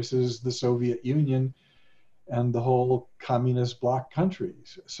States versus the Soviet Union and the whole communist bloc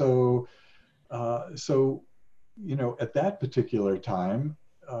countries. So, at that particular time,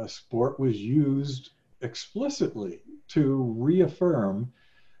 sport was used explicitly to reaffirm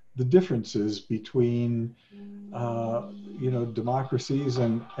the differences between, democracies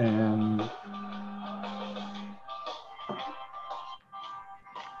and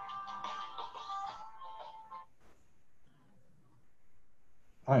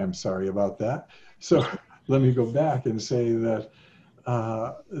I am sorry about that. So let me go back and say that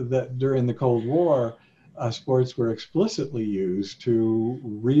that during the Cold War, sports were explicitly used to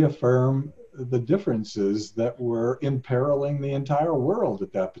reaffirm the differences that were imperiling the entire world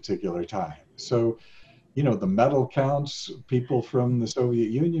at that particular time. So, the medal counts, people from the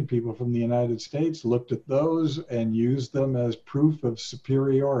Soviet Union, people from the United States looked at those and used them as proof of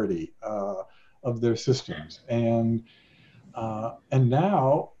superiority of their systems. And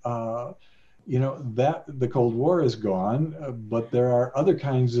now, that the Cold War is gone, but there are other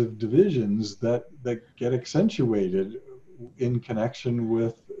kinds of divisions that get accentuated in connection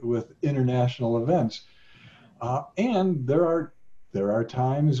with international events, and there are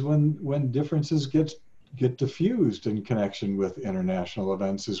times when differences get diffused in connection with international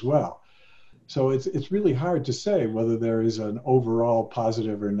events as well. So it's really hard to say whether there is an overall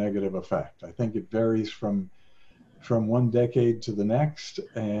positive or negative effect. I think it varies from one decade to the next,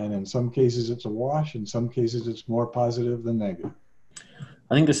 and in some cases it's a wash, in some cases it's more positive than negative.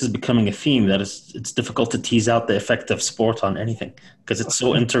 I think this is becoming a theme that it's difficult to tease out the effect of sport on anything because it's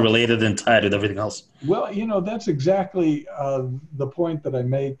so interrelated and tied with everything else. Well, that's exactly the point that I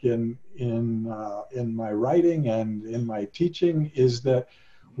make in my writing and in my teaching, is that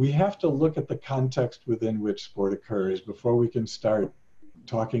we have to look at the context within which sport occurs before we can start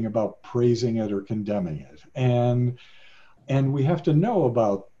talking about praising it or condemning it, and we have to know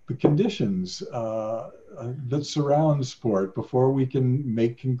about the conditions that surround sport before we can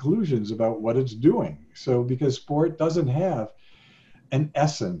make conclusions about what it's doing. So, because sport doesn't have an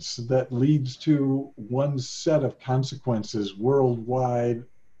essence that leads to one set of consequences worldwide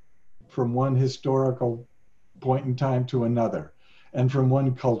from one historical point in time to another, and from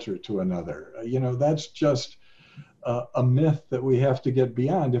one culture to another. That's just a myth that we have to get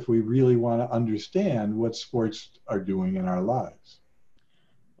beyond if we really want to understand what sports are doing in our lives.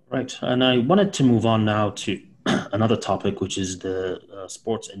 Right. And I wanted to move on now to another topic, which is the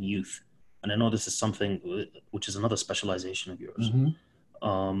sports and youth. And I know this is something which is another specialization of yours.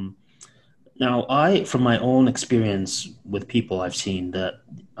 Mm-hmm. Now, from my own experience with people, I've seen that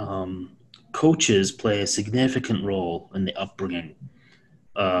coaches play a significant role in the upbringing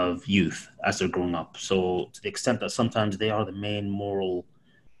of youth as they're growing up. So to the extent that sometimes they are the main moral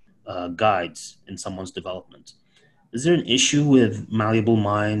guides in someone's development. Is there an issue with malleable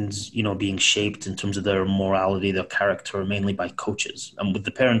minds, being shaped in terms of their morality, their character, mainly by coaches, and with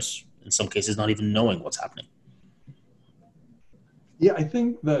the parents, in some cases, not even knowing what's happening? Yeah, I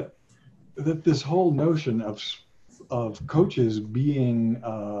think that this whole notion of coaches being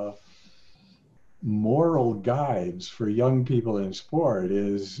moral guides for young people in sport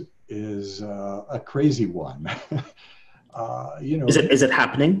is a crazy one. Is it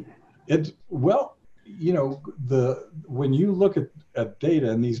happening? When you look at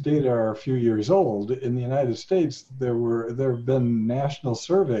data, and these data are a few years old, in the United States, there have been national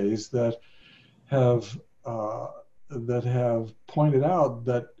surveys that have pointed out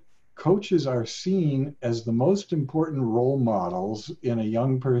that coaches are seen as the most important role models in a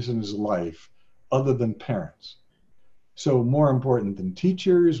young person's life, other than parents. So more important than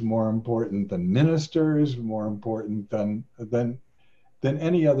teachers, more important than ministers, more important than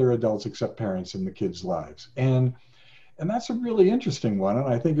any other adults except parents in the kids' lives. And that's a really interesting one. And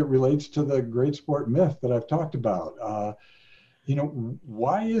I think it relates to the great sport myth that I've talked about.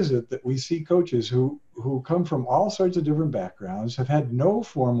 Why is it that we see coaches who come from all sorts of different backgrounds, have had no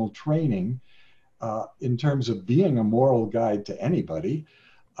formal training in terms of being a moral guide to anybody,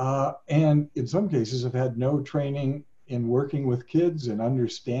 and in some cases have had no training in working with kids and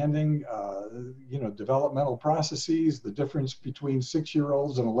understanding, developmental processes, the difference between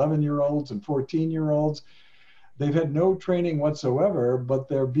 6-year-olds and 11-year-olds and 14-year-olds. They've had no training whatsoever, but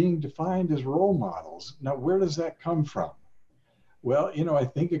they're being defined as role models. Now, where does that come from? Well, I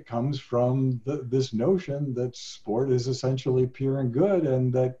think it comes from this notion that sport is essentially pure and good,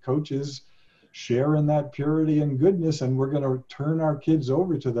 and that coaches share in that purity and goodness, and we're going to turn our kids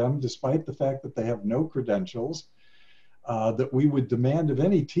over to them despite the fact that they have no credentials, that we would demand of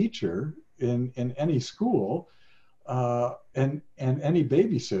any teacher in any school, and any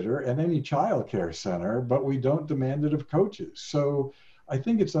babysitter and any child care center, but we don't demand it of coaches. So I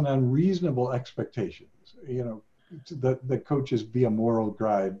think it's an unreasonable expectations, you know, that coaches be a moral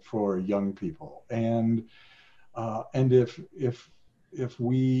guide for young people. And if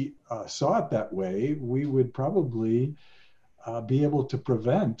we saw it that way, we would probably be able to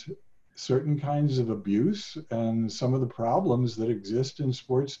prevent certain kinds of abuse and some of the problems that exist in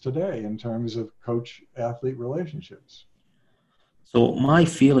sports today in terms of coach-athlete relationships. So my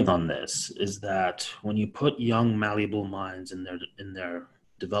feeling on this is that when you put young, malleable minds in their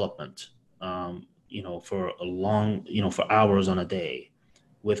development, for a long, for hours on a day,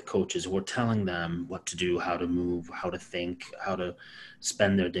 with coaches who are telling them what to do, how to move, how to think, how to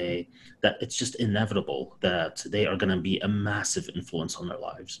spend their day, that it's just inevitable that they are going to be a massive influence on their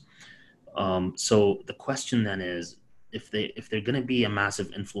lives. So the question then is, if they're going to be a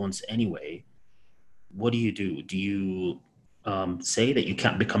massive influence anyway, what do you do? Do you say that you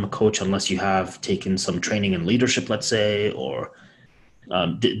can't become a coach unless you have taken some training in leadership, let's say, or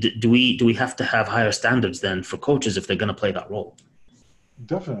do we have to have higher standards then for coaches if they're going to play that role?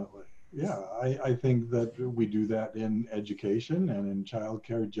 Definitely. Yeah, I think that we do that in education and in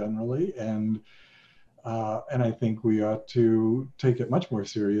childcare generally, and I think we ought to take it much more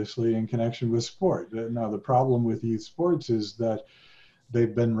seriously in connection with sport. Now, the problem with youth sports is that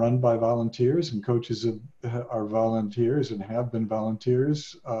they've been run by volunteers, and coaches are volunteers and have been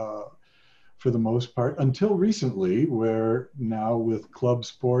volunteers for the most part until recently, where now with club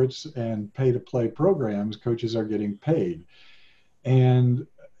sports and pay-to-play programs, coaches are getting paid. And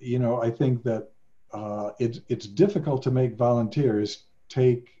you know, I think that it's difficult to make volunteers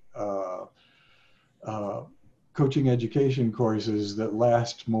take coaching education courses that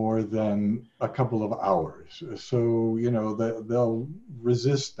last more than a couple of hours. So you know they'll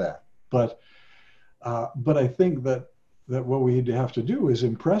resist that. But I think that what we have to do is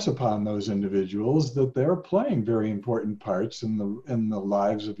impress upon those individuals that they're playing very important parts in the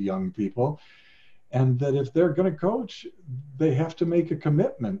lives of young people, and that if they're going to coach, they have to make a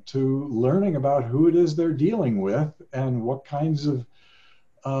commitment to learning about who it is they're dealing with and what kinds of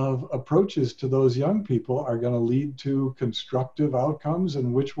approaches to those young people are going to lead to constructive outcomes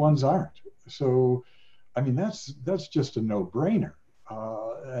and which ones aren't. So, I mean, that's just a no-brainer.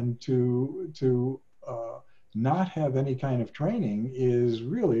 And to not have any kind of training is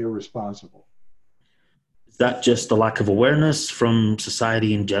really irresponsible. Is that just the lack of awareness from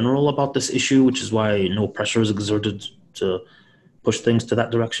society in general about this issue, which is why no pressure is exerted to push things to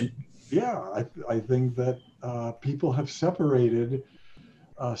that direction? Yeah, I think that people have separated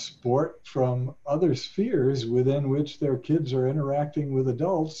sport from other spheres within which their kids are interacting with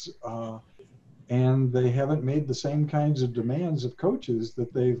adults, and they haven't made the same kinds of demands of coaches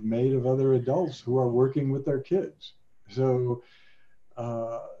that they've made of other adults who are working with their kids. So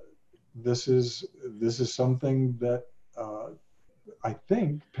this is something that I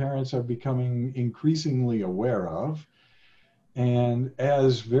think parents are becoming increasingly aware of, and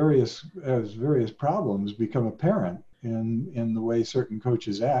as various problems become apparent in the way certain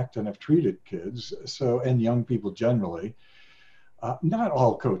coaches act and have treated kids, so and young people generally. Not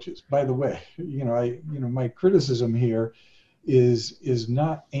all coaches, by the way. My criticism here is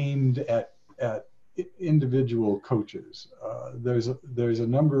not aimed at individual coaches. There's a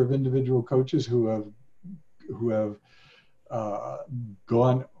number of individual coaches who have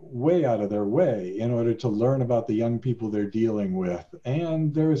gone way out of their way in order to learn about the young people they're dealing with,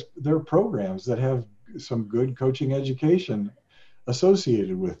 and there are programs that have some good coaching education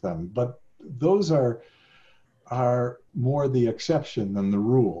associated with them, but those are more the exception than the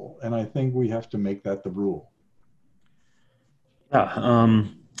rule, and I think we have to make that the rule. Yeah.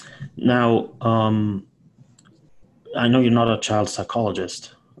 Now, I know you're not a child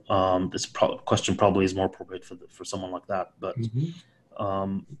psychologist. This question probably is more appropriate for someone like that. But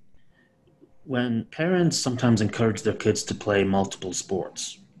when parents sometimes encourage their kids to play multiple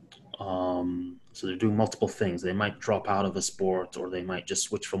sports, so they're doing multiple things. They might drop out of a sport, or they might just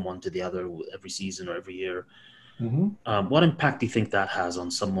switch from one to the other every season or every year. What impact do you think that has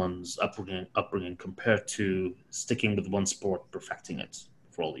on someone's upbringing compared to sticking with one sport, perfecting it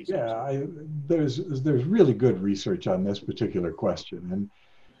for all these years? Yeah, there's really good research on this particular question,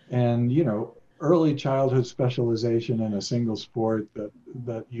 and you know, early childhood specialization in a single sport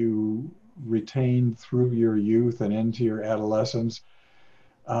that you retain through your youth and into your adolescence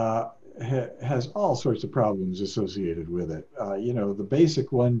has all sorts of problems associated with it. The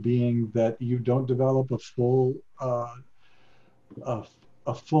basic one being that you don't develop a full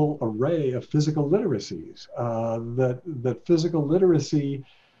array of physical literacies. That physical literacy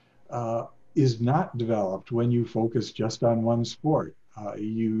is not developed when you focus just on one sport.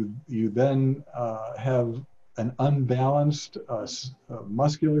 You then have an unbalanced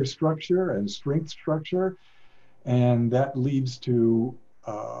muscular structure and strength structure, and that leads to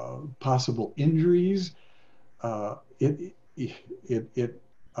possible injuries. It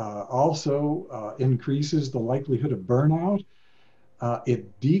also increases the likelihood of burnout.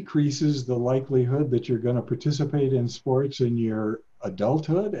 It decreases the likelihood that you're going to participate in sports in your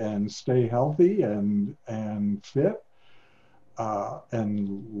adulthood and stay healthy and fit,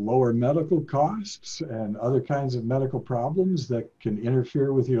 and lower medical costs and other kinds of medical problems that can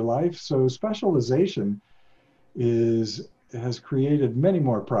interfere with your life. So specialization has created many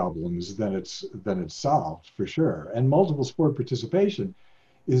more problems than it's solved, for sure. And multiple sport participation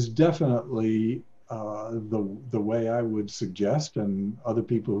is definitely the way I would suggest, and other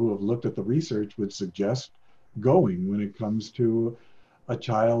people who have looked at the research would suggest going when it comes to a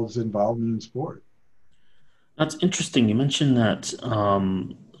child's involvement in sport. That's interesting. You mentioned that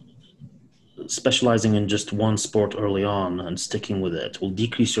specializing in just one sport early on and sticking with it will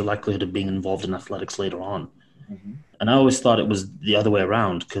decrease your likelihood of being involved in athletics later on. Mhm. And I always thought it was the other way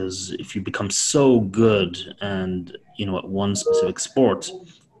around, because if you become so good and at one specific sport,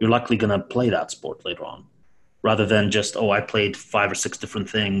 you're likely going to play that sport later on, rather than just, oh, I played 5 or 6 different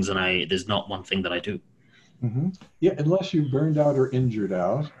things and there's not one thing that I do. Yeah, unless you burned out or injured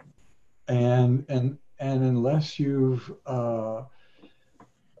out, and unless you've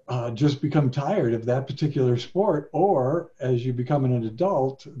just become tired of that particular sport, or as you become an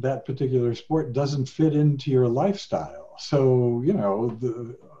adult, that particular sport doesn't fit into your lifestyle. So,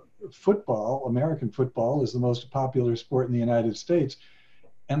 the football, American football, is the most popular sport in the United States.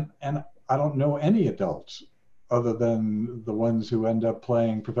 And I don't know any adults other than the ones who end up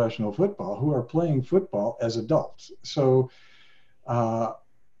playing professional football who are playing football as adults. So, uh,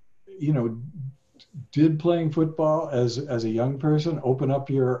 you know, did playing football as a young person open up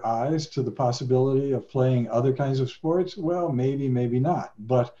your eyes to the possibility of playing other kinds of sports? Well, maybe, maybe not.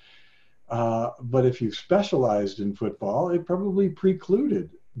 But if you specialized in football, it probably precluded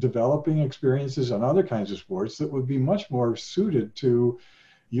developing experiences on other kinds of sports that would be much more suited to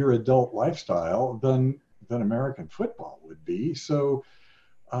your adult lifestyle than American football would be. So,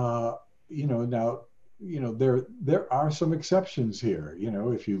 uh, now, there are some exceptions here.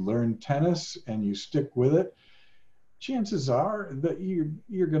 If you learn tennis and you stick with it, chances are that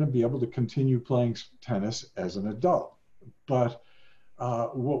you're going to be able to continue playing tennis as an adult. But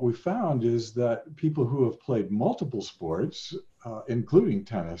what we found is that people who have played multiple sports, including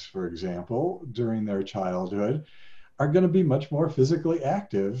tennis, for example, during their childhood, are going to be much more physically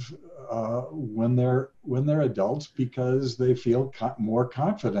active when they're adults, because they feel more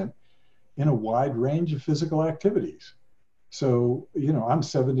confident in a wide range of physical activities. So, I'm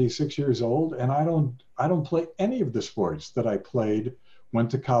 76 years old, and I don't play any of the sports that I played.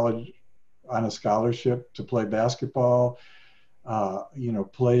 Went to college on a scholarship to play basketball.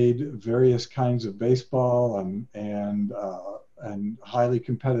 Played various kinds of baseball and highly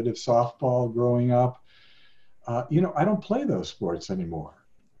competitive softball growing up. I don't play those sports anymore.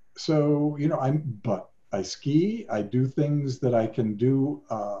 So, but I ski. I do things that I can do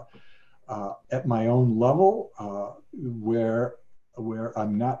at my own level, where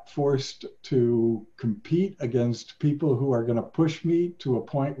I'm not forced to compete against people who are going to push me to a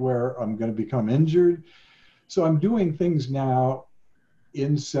point where I'm going to become injured. So I'm doing things now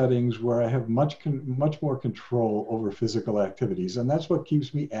in settings where I have much more control over physical activities, and that's what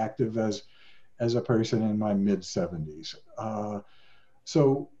keeps me active as a person in my mid 70s.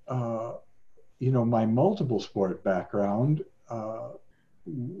 My multiple sport background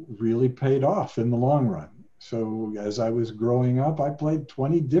really paid off in the long run. So as I was growing up, I played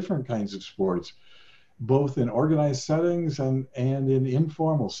 20 different kinds of sports, both in organized settings and in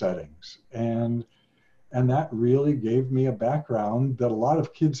informal settings. And that really gave me a background that a lot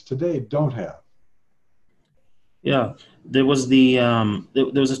of kids today don't have. Yeah, there was there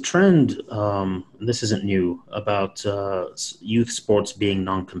was a trend. This isn't new, about youth sports being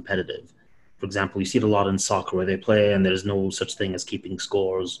non-competitive. For example, you see it a lot in soccer where they play and there's no such thing as keeping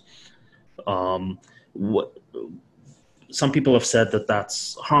scores. Um, what Some people have said that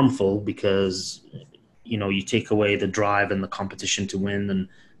that's harmful because you take away the drive and the competition to win,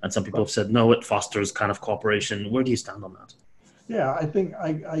 and some people have said no, it fosters kind of cooperation. Where do you stand on that? Yeah, I think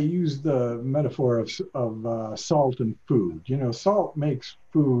I use the metaphor of salt and food. Salt makes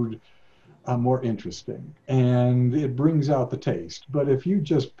food more interesting, and it brings out the taste. But if you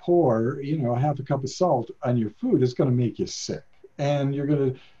just pour, half a cup of salt on your food, it's going to make you sick, and you're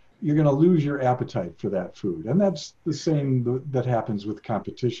going to lose your appetite for that food. And that's the same that happens with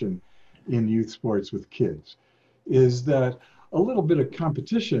competition in youth sports with kids, is that a little bit of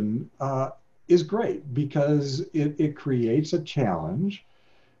competition is great because it creates a challenge.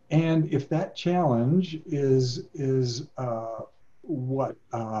 And if that challenge is what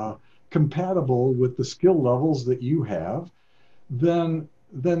compatible with the skill levels that you have, then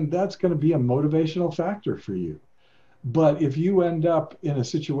that's going to be a motivational factor for you. But if you end up in a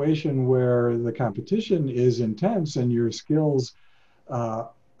situation where the competition is intense and your skills uh,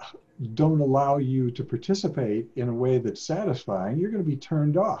 don't allow you to participate in a way that's satisfying, you're going to be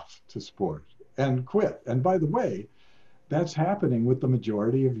turned off to sport and quit. And by the way, that's happening with the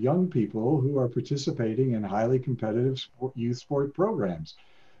majority of young people who are participating in highly competitive youth sport programs.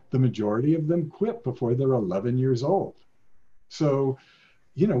 The majority of them quit before they're 11 years old. So,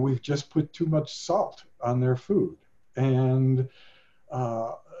 we've just put too much salt on their food. And,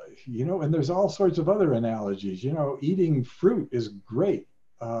 uh, and there's all sorts of other analogies. Eating fruit is great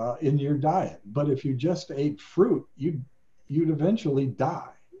in your diet, but if you just ate fruit, you'd eventually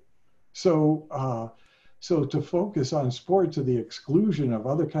die. So, so to focus on sport to the exclusion of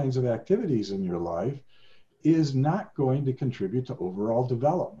other kinds of activities in your life is not going to contribute to overall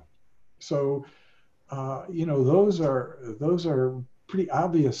development. So, those are pretty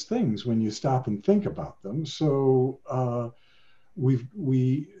obvious things when you stop and think about them. So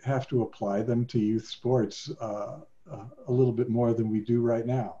we have to apply them to youth sports a little bit more than we do right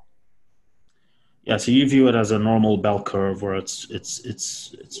now. Yeah, so you view it as a normal bell curve where it's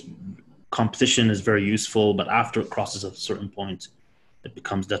competition is very useful, but after it crosses a certain point, it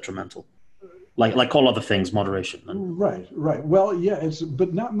becomes detrimental. Like all other things, moderation. And Right, right. Well, yeah,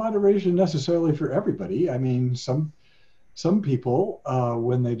 but not moderation necessarily for everybody. I mean, some people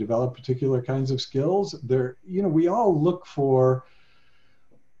when they develop particular kinds of skills, we all look for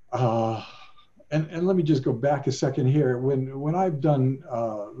uh, and let me just go back a second here. When I've done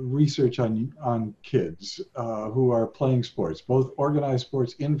research on kids who are playing sports, both organized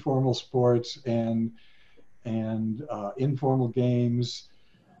sports, informal sports, and informal games,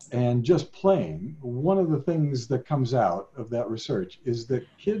 and just playing, one of the things that comes out of that research is that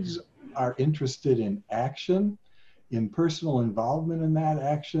kids are interested in action, in personal involvement in that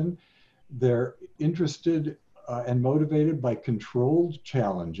action. They're interested and motivated by controlled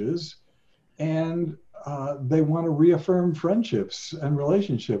challenges, and they want to reaffirm friendships and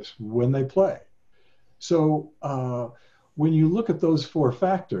relationships when they play. So when you look at those four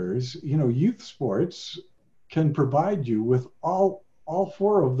factors, youth sports can provide you with all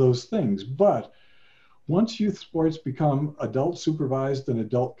four of those things. But once youth sports become adult supervised and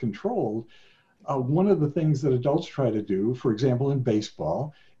adult controlled, one of the things that adults try to do, for example, in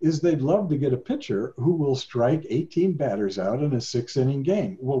baseball, is they'd love to get a pitcher who will strike 18 batters out in a 6-inning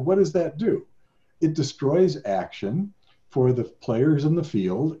game. Well, what does that do? It destroys action for the players in the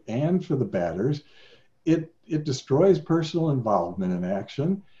field and for the batters. It destroys personal involvement in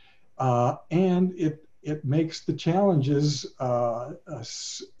action, and it makes the challenges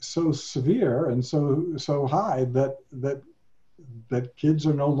so severe and so high that kids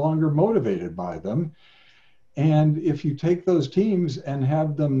are no longer motivated by them. And if you take those teams and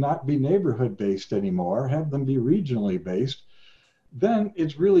have them not be neighborhood based anymore, have them be regionally based, then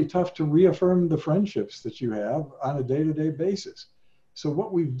it's really tough to reaffirm the friendships that you have on a day-to-day basis. So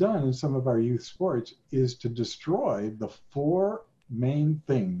what we've done in some of our youth sports is to destroy the four main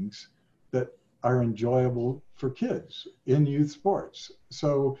things that are enjoyable for kids in youth sports.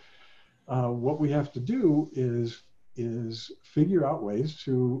 So what we have to do is figure out ways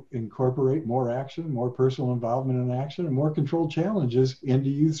to incorporate more action, more personal involvement in action, and more controlled challenges into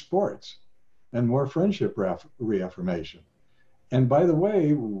youth sports, and more friendship reaffirmation. And by the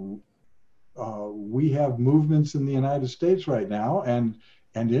way, we have movements in the United States right now and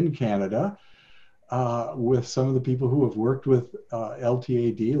in Canada with some of the people who have worked with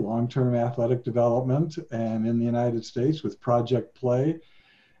LTAD, long-term athletic development, and in the United States with Project Play,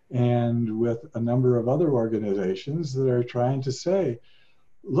 and with a number of other organizations that are trying to say,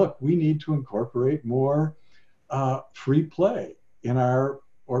 look, we need to incorporate more free play in our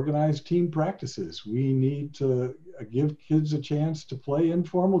organized team practices. We need to give kids a chance to play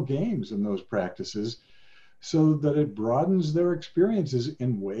informal games in those practices so that it broadens their experiences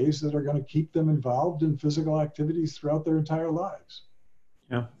in ways that are going to keep them involved in physical activities throughout their entire lives.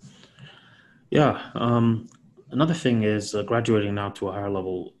 yeah, yeah. Another thing is graduating now to a higher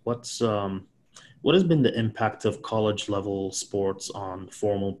level. What has been the impact of college level sports on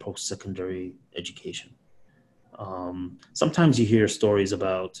formal post secondary education? Sometimes you hear stories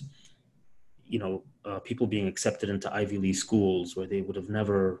about people being accepted into Ivy League schools where they would have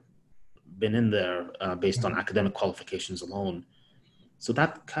never been in there based on academic qualifications alone. So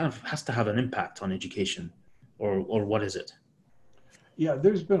that kind of has to have an impact on education, or what is it? Yeah,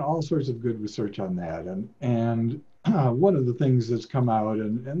 there's been all sorts of good research on that, and one of the things that's come out,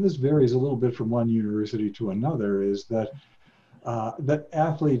 and this varies a little bit from one university to another, is that that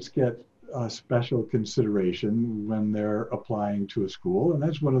athletes get special consideration when they're applying to a school, and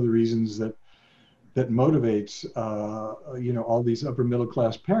that's one of the reasons that motivates all these upper middle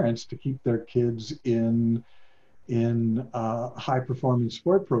class parents to keep their kids in high performance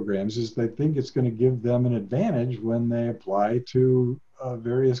sport programs, is they think it's going to give them an advantage when they apply to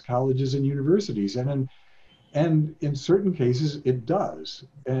various colleges and universities, and in certain cases it does,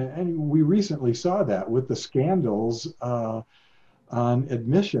 and we recently saw that with the scandals on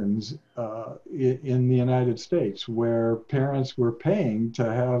admissions in the United States, where parents were paying to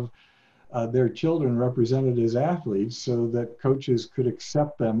have their children represented as athletes so that coaches could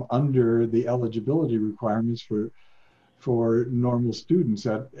accept them under the eligibility requirements for normal students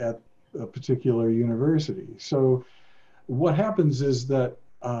at a particular university. So what happens is that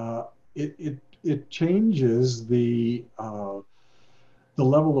it changes the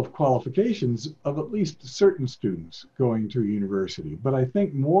level of qualifications of at least certain students going to a university. But I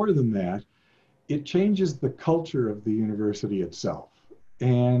think more than that, it changes the culture of the university itself.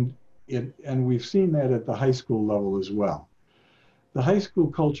 And we've seen that at the high school level as well. The high school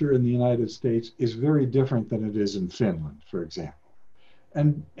culture in the United States is very different than it is in Finland, for example,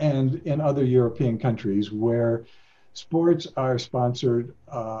 and in other European countries where sports are sponsored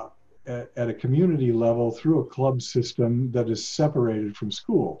at a community level through a club system that is separated from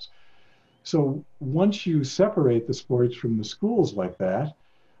schools. So once you separate the sports from the schools like that,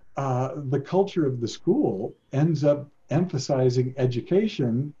 the culture of the school ends up emphasizing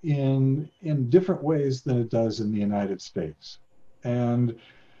education in different ways than it does in the United States. And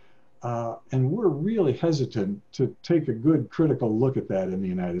we're really hesitant to take a good critical look at that in the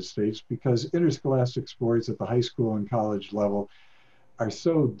United States because interscholastic sports at the high school and college level are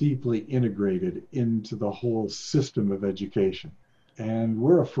so deeply integrated into the whole system of education. And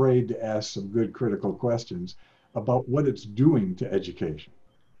we're afraid to ask some good critical questions about what it's doing to education. I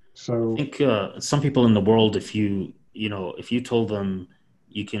So, think some people in the world, if you told them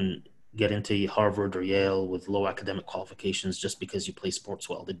you can get into Harvard or Yale with low academic qualifications just because you play sports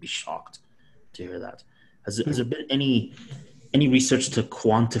well, they'd be shocked to hear that. Has there been any research to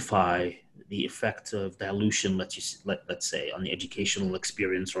quantify the effect of dilution, let's say, on the educational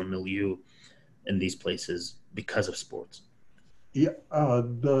experience or milieu in these places because of sports? yeah,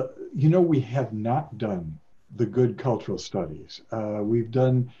 we have not done the good cultural studies. We've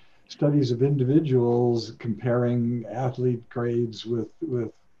done studies of individuals comparing athlete grades with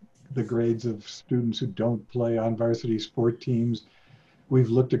the grades of students who don't play on varsity sport teams. We've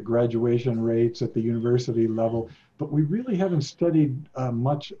looked at graduation rates at the university level, but we really haven't studied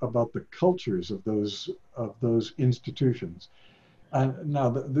much about the cultures of those institutions. Now,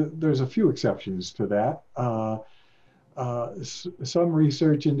 there's a few exceptions to that. Some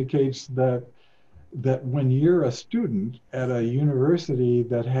research indicates that when you're a student at a university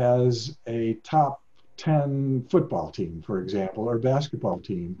that has a top 10 football team, for example, or basketball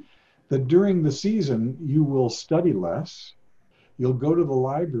team, that during the season you will study less, you'll go to the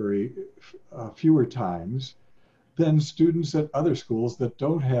library fewer times than students at other schools that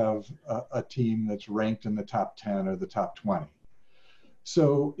don't have a team that's ranked in the top 10 or the top 20.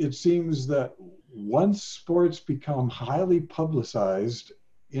 So it seems that once sports become highly publicized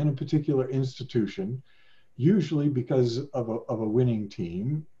in a particular institution, usually because of a winning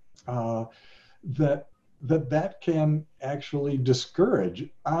team, uh, that that can actually discourage,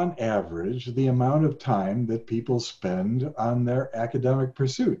 on average, the amount of time that people spend on their academic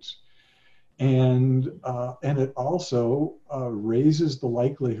pursuits. And it also raises the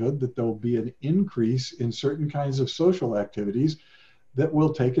likelihood that there'll be an increase in certain kinds of social activities that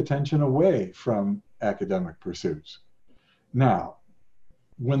will take attention away from academic pursuits. Now,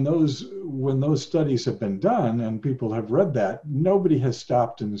 when those studies have been done and people have read that, nobody has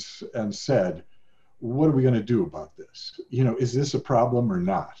stopped and said, what are we going to do about this? Is this a problem or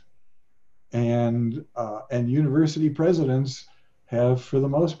not? And university presidents have, for the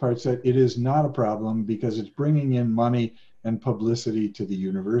most part, said it is not a problem because it's bringing in money and publicity to the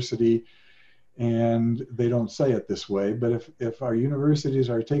university. And they don't say it this way, but if our universities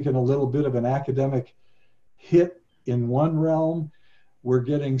are taking a little bit of an academic hit in one realm, we're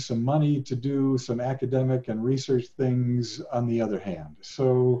getting some money to do some academic and research things on the other hand.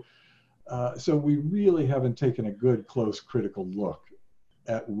 So we really haven't taken a good, close, critical look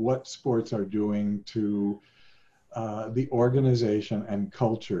at what sports are doing to the organization and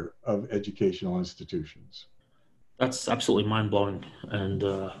culture of educational institutions. That's absolutely mind blowing. And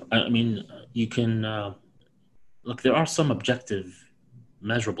I mean, you can look. There are some objective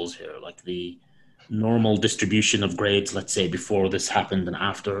measurables here, like the normal distribution of grades, let's say before this happened and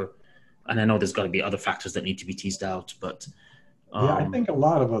after? And I know there's got to be other factors that need to be teased out, but Yeah, I think a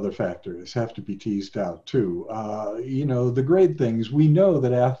lot of other factors have to be teased out too. The grade things, we know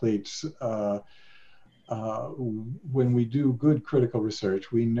that athletes, when we do good critical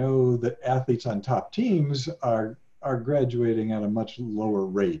research, we know that athletes on top teams are graduating at a much lower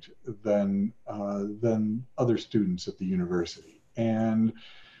rate than other students at the university. And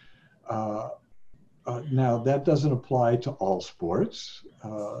now that doesn't apply to all sports.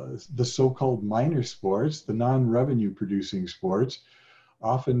 The so-called minor sports, the non-revenue producing sports,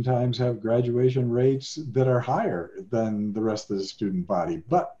 oftentimes have graduation rates that are higher than the rest of the student body.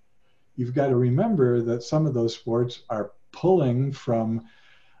 But you've got to remember that some of those sports are pulling from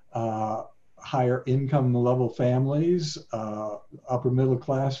higher income level families, upper middle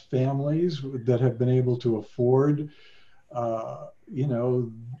class families that have been able to afford,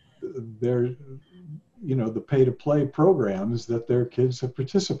 their, the pay to play programs that their kids have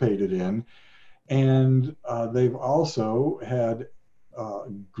participated in. And they've also had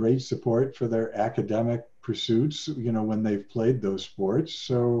great support for their academic pursuits, when they've played those sports.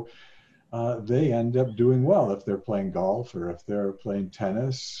 So they end up doing well if they're playing golf or if they're playing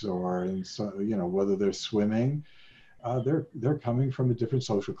tennis or whether they're swimming. They're coming from a different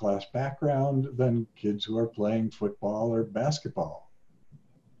social class background than kids who are playing football or basketball.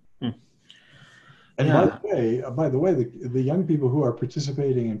 And yeah. by the way, the young people who are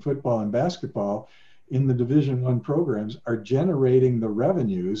participating in football and basketball in the Division I programs are generating the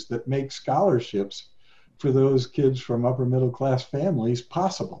revenues that make scholarships for those kids from upper middle class families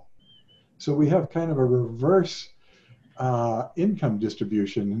possible. So we have kind of a reverse income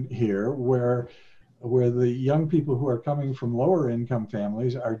distribution here where the young people who are coming from lower income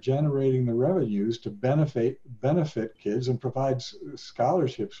families are generating the revenues to benefit kids and provide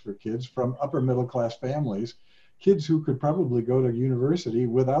scholarships for kids from upper middle class families, kids who could probably go to university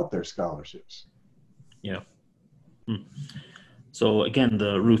without their scholarships. Yeah. So again,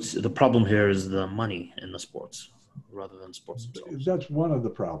 the problem here is the money in the sports rather than sports themselves. That's one of the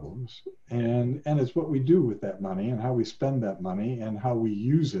problems. And it's what we do with that money and how we spend that money and how we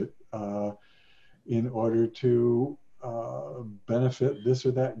use it in order to benefit this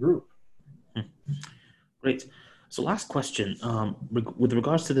or that group. Great. So last question, with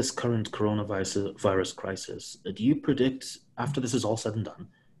regards to this current coronavirus crisis, do you predict, after this is all said and done,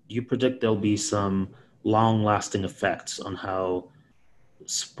 do you predict there'll be some long-lasting effects on how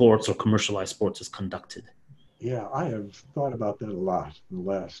sports or commercialized sports is conducted? Yeah, I have thought about that a lot in the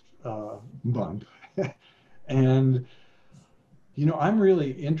last month. And I'm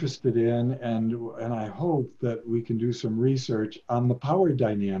really interested in, and I hope that we can do some research on the power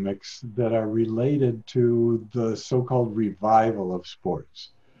dynamics that are related to the so-called revival of sports.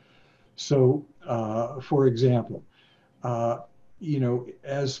 So, for example,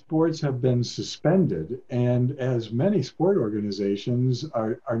 as sports have been suspended and as many sport organizations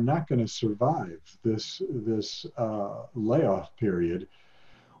are not going to survive this layoff period,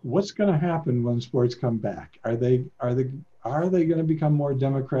 what's going to happen when sports come back? Are they going to become more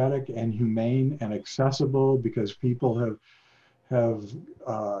democratic and humane and accessible because people have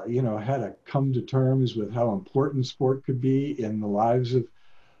had to come to terms with how important sport could be in the lives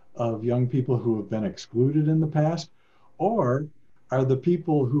of young people who have been excluded in the past? Or are the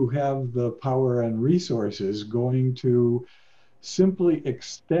people who have the power and resources going to simply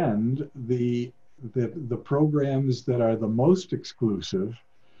extend the programs that are the most exclusive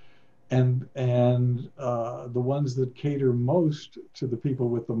and the ones that cater most to the people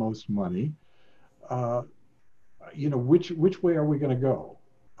with the most money? Which way are we going to go?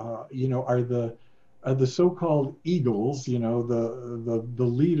 Are the so-called eagles, the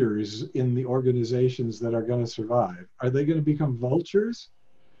leaders in the organizations that are going to survive, are they going to become vultures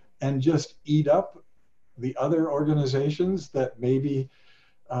and just eat up the other organizations that maybe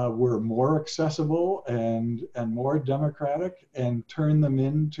were more accessible and more democratic and turn them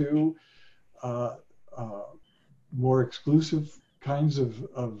into more exclusive kinds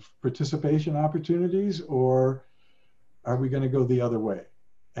of participation opportunities? Or are we going to go the other way?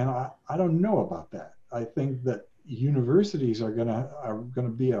 And I don't know about that. I think that universities are going to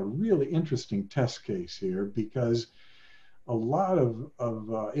be a really interesting test case here, because a lot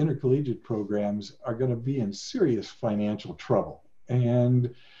of intercollegiate programs are going to be in serious financial trouble,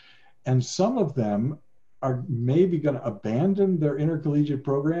 and some of them are maybe going to abandon their intercollegiate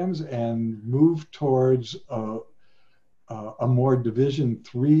programs and move towards a more Division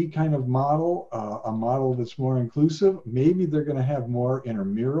III kind of model, a model that's more inclusive. Maybe they're going to have more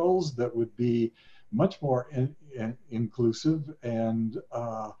intramurals that would be much more inclusive and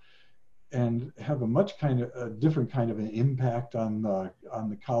have a a different kind of an impact on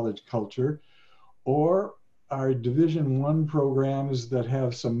the college culture? Or are Division I programs that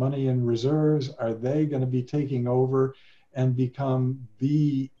have some money in reserves, are they going to be taking over and become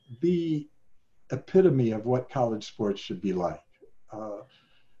the epitome of what college sports should be like?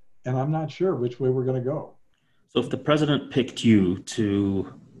 And I'm not sure which way we're going to go. So if the president picked you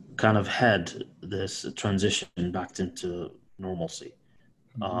to kind of head this transition back into normalcy,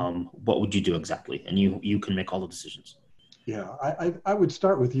 what would you do exactly? And you can make all the decisions. Yeah, I would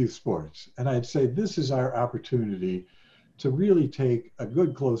start with youth sports, and I'd say this is our opportunity to really take a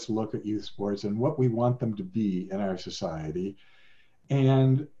good close look at youth sports and what we want them to be in our society,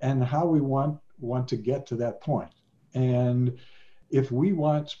 and how we want to get to that point. And if we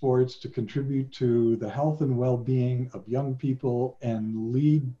want sports to contribute to the health and well-being of young people and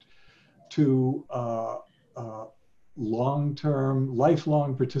lead to long-term,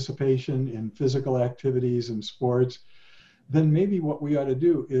 lifelong participation in physical activities and sports, then maybe what we ought to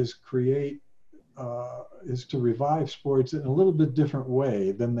do is is to revive sports in a little bit different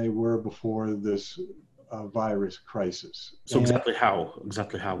way than they were before this virus crisis. So exactly how?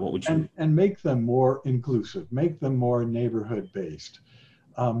 What would you? And make them more inclusive, make them more neighborhood-based,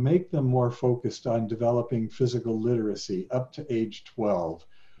 make them more focused on developing physical literacy up to age 12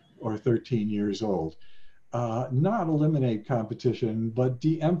 or 13 years old. Not eliminate competition, but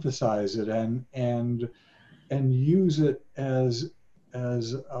de-emphasize it and use it as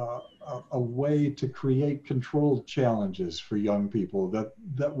a way to create controlled challenges for young people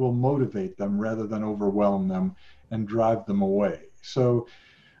that will motivate them rather than overwhelm them and drive them away. So,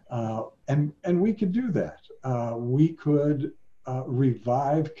 and we could do that. We could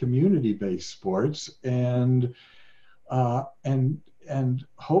revive community-based sports and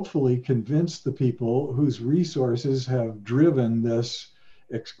hopefully convince the people whose resources have driven this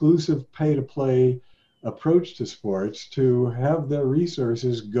exclusive pay-to-play approach to sports to have their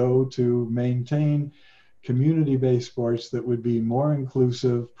resources go to maintain community-based sports that would be more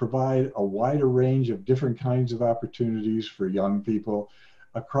inclusive, provide a wider range of different kinds of opportunities for young people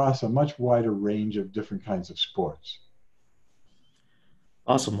across a much wider range of different kinds of sports.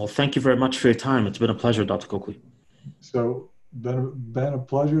 Awesome. Well, thank you very much for your time. It's been a pleasure, Dr. Coakley. So, been a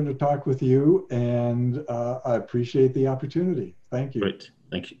pleasure to talk with you, and I appreciate the opportunity. Thank you. Great.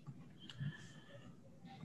 Thank you.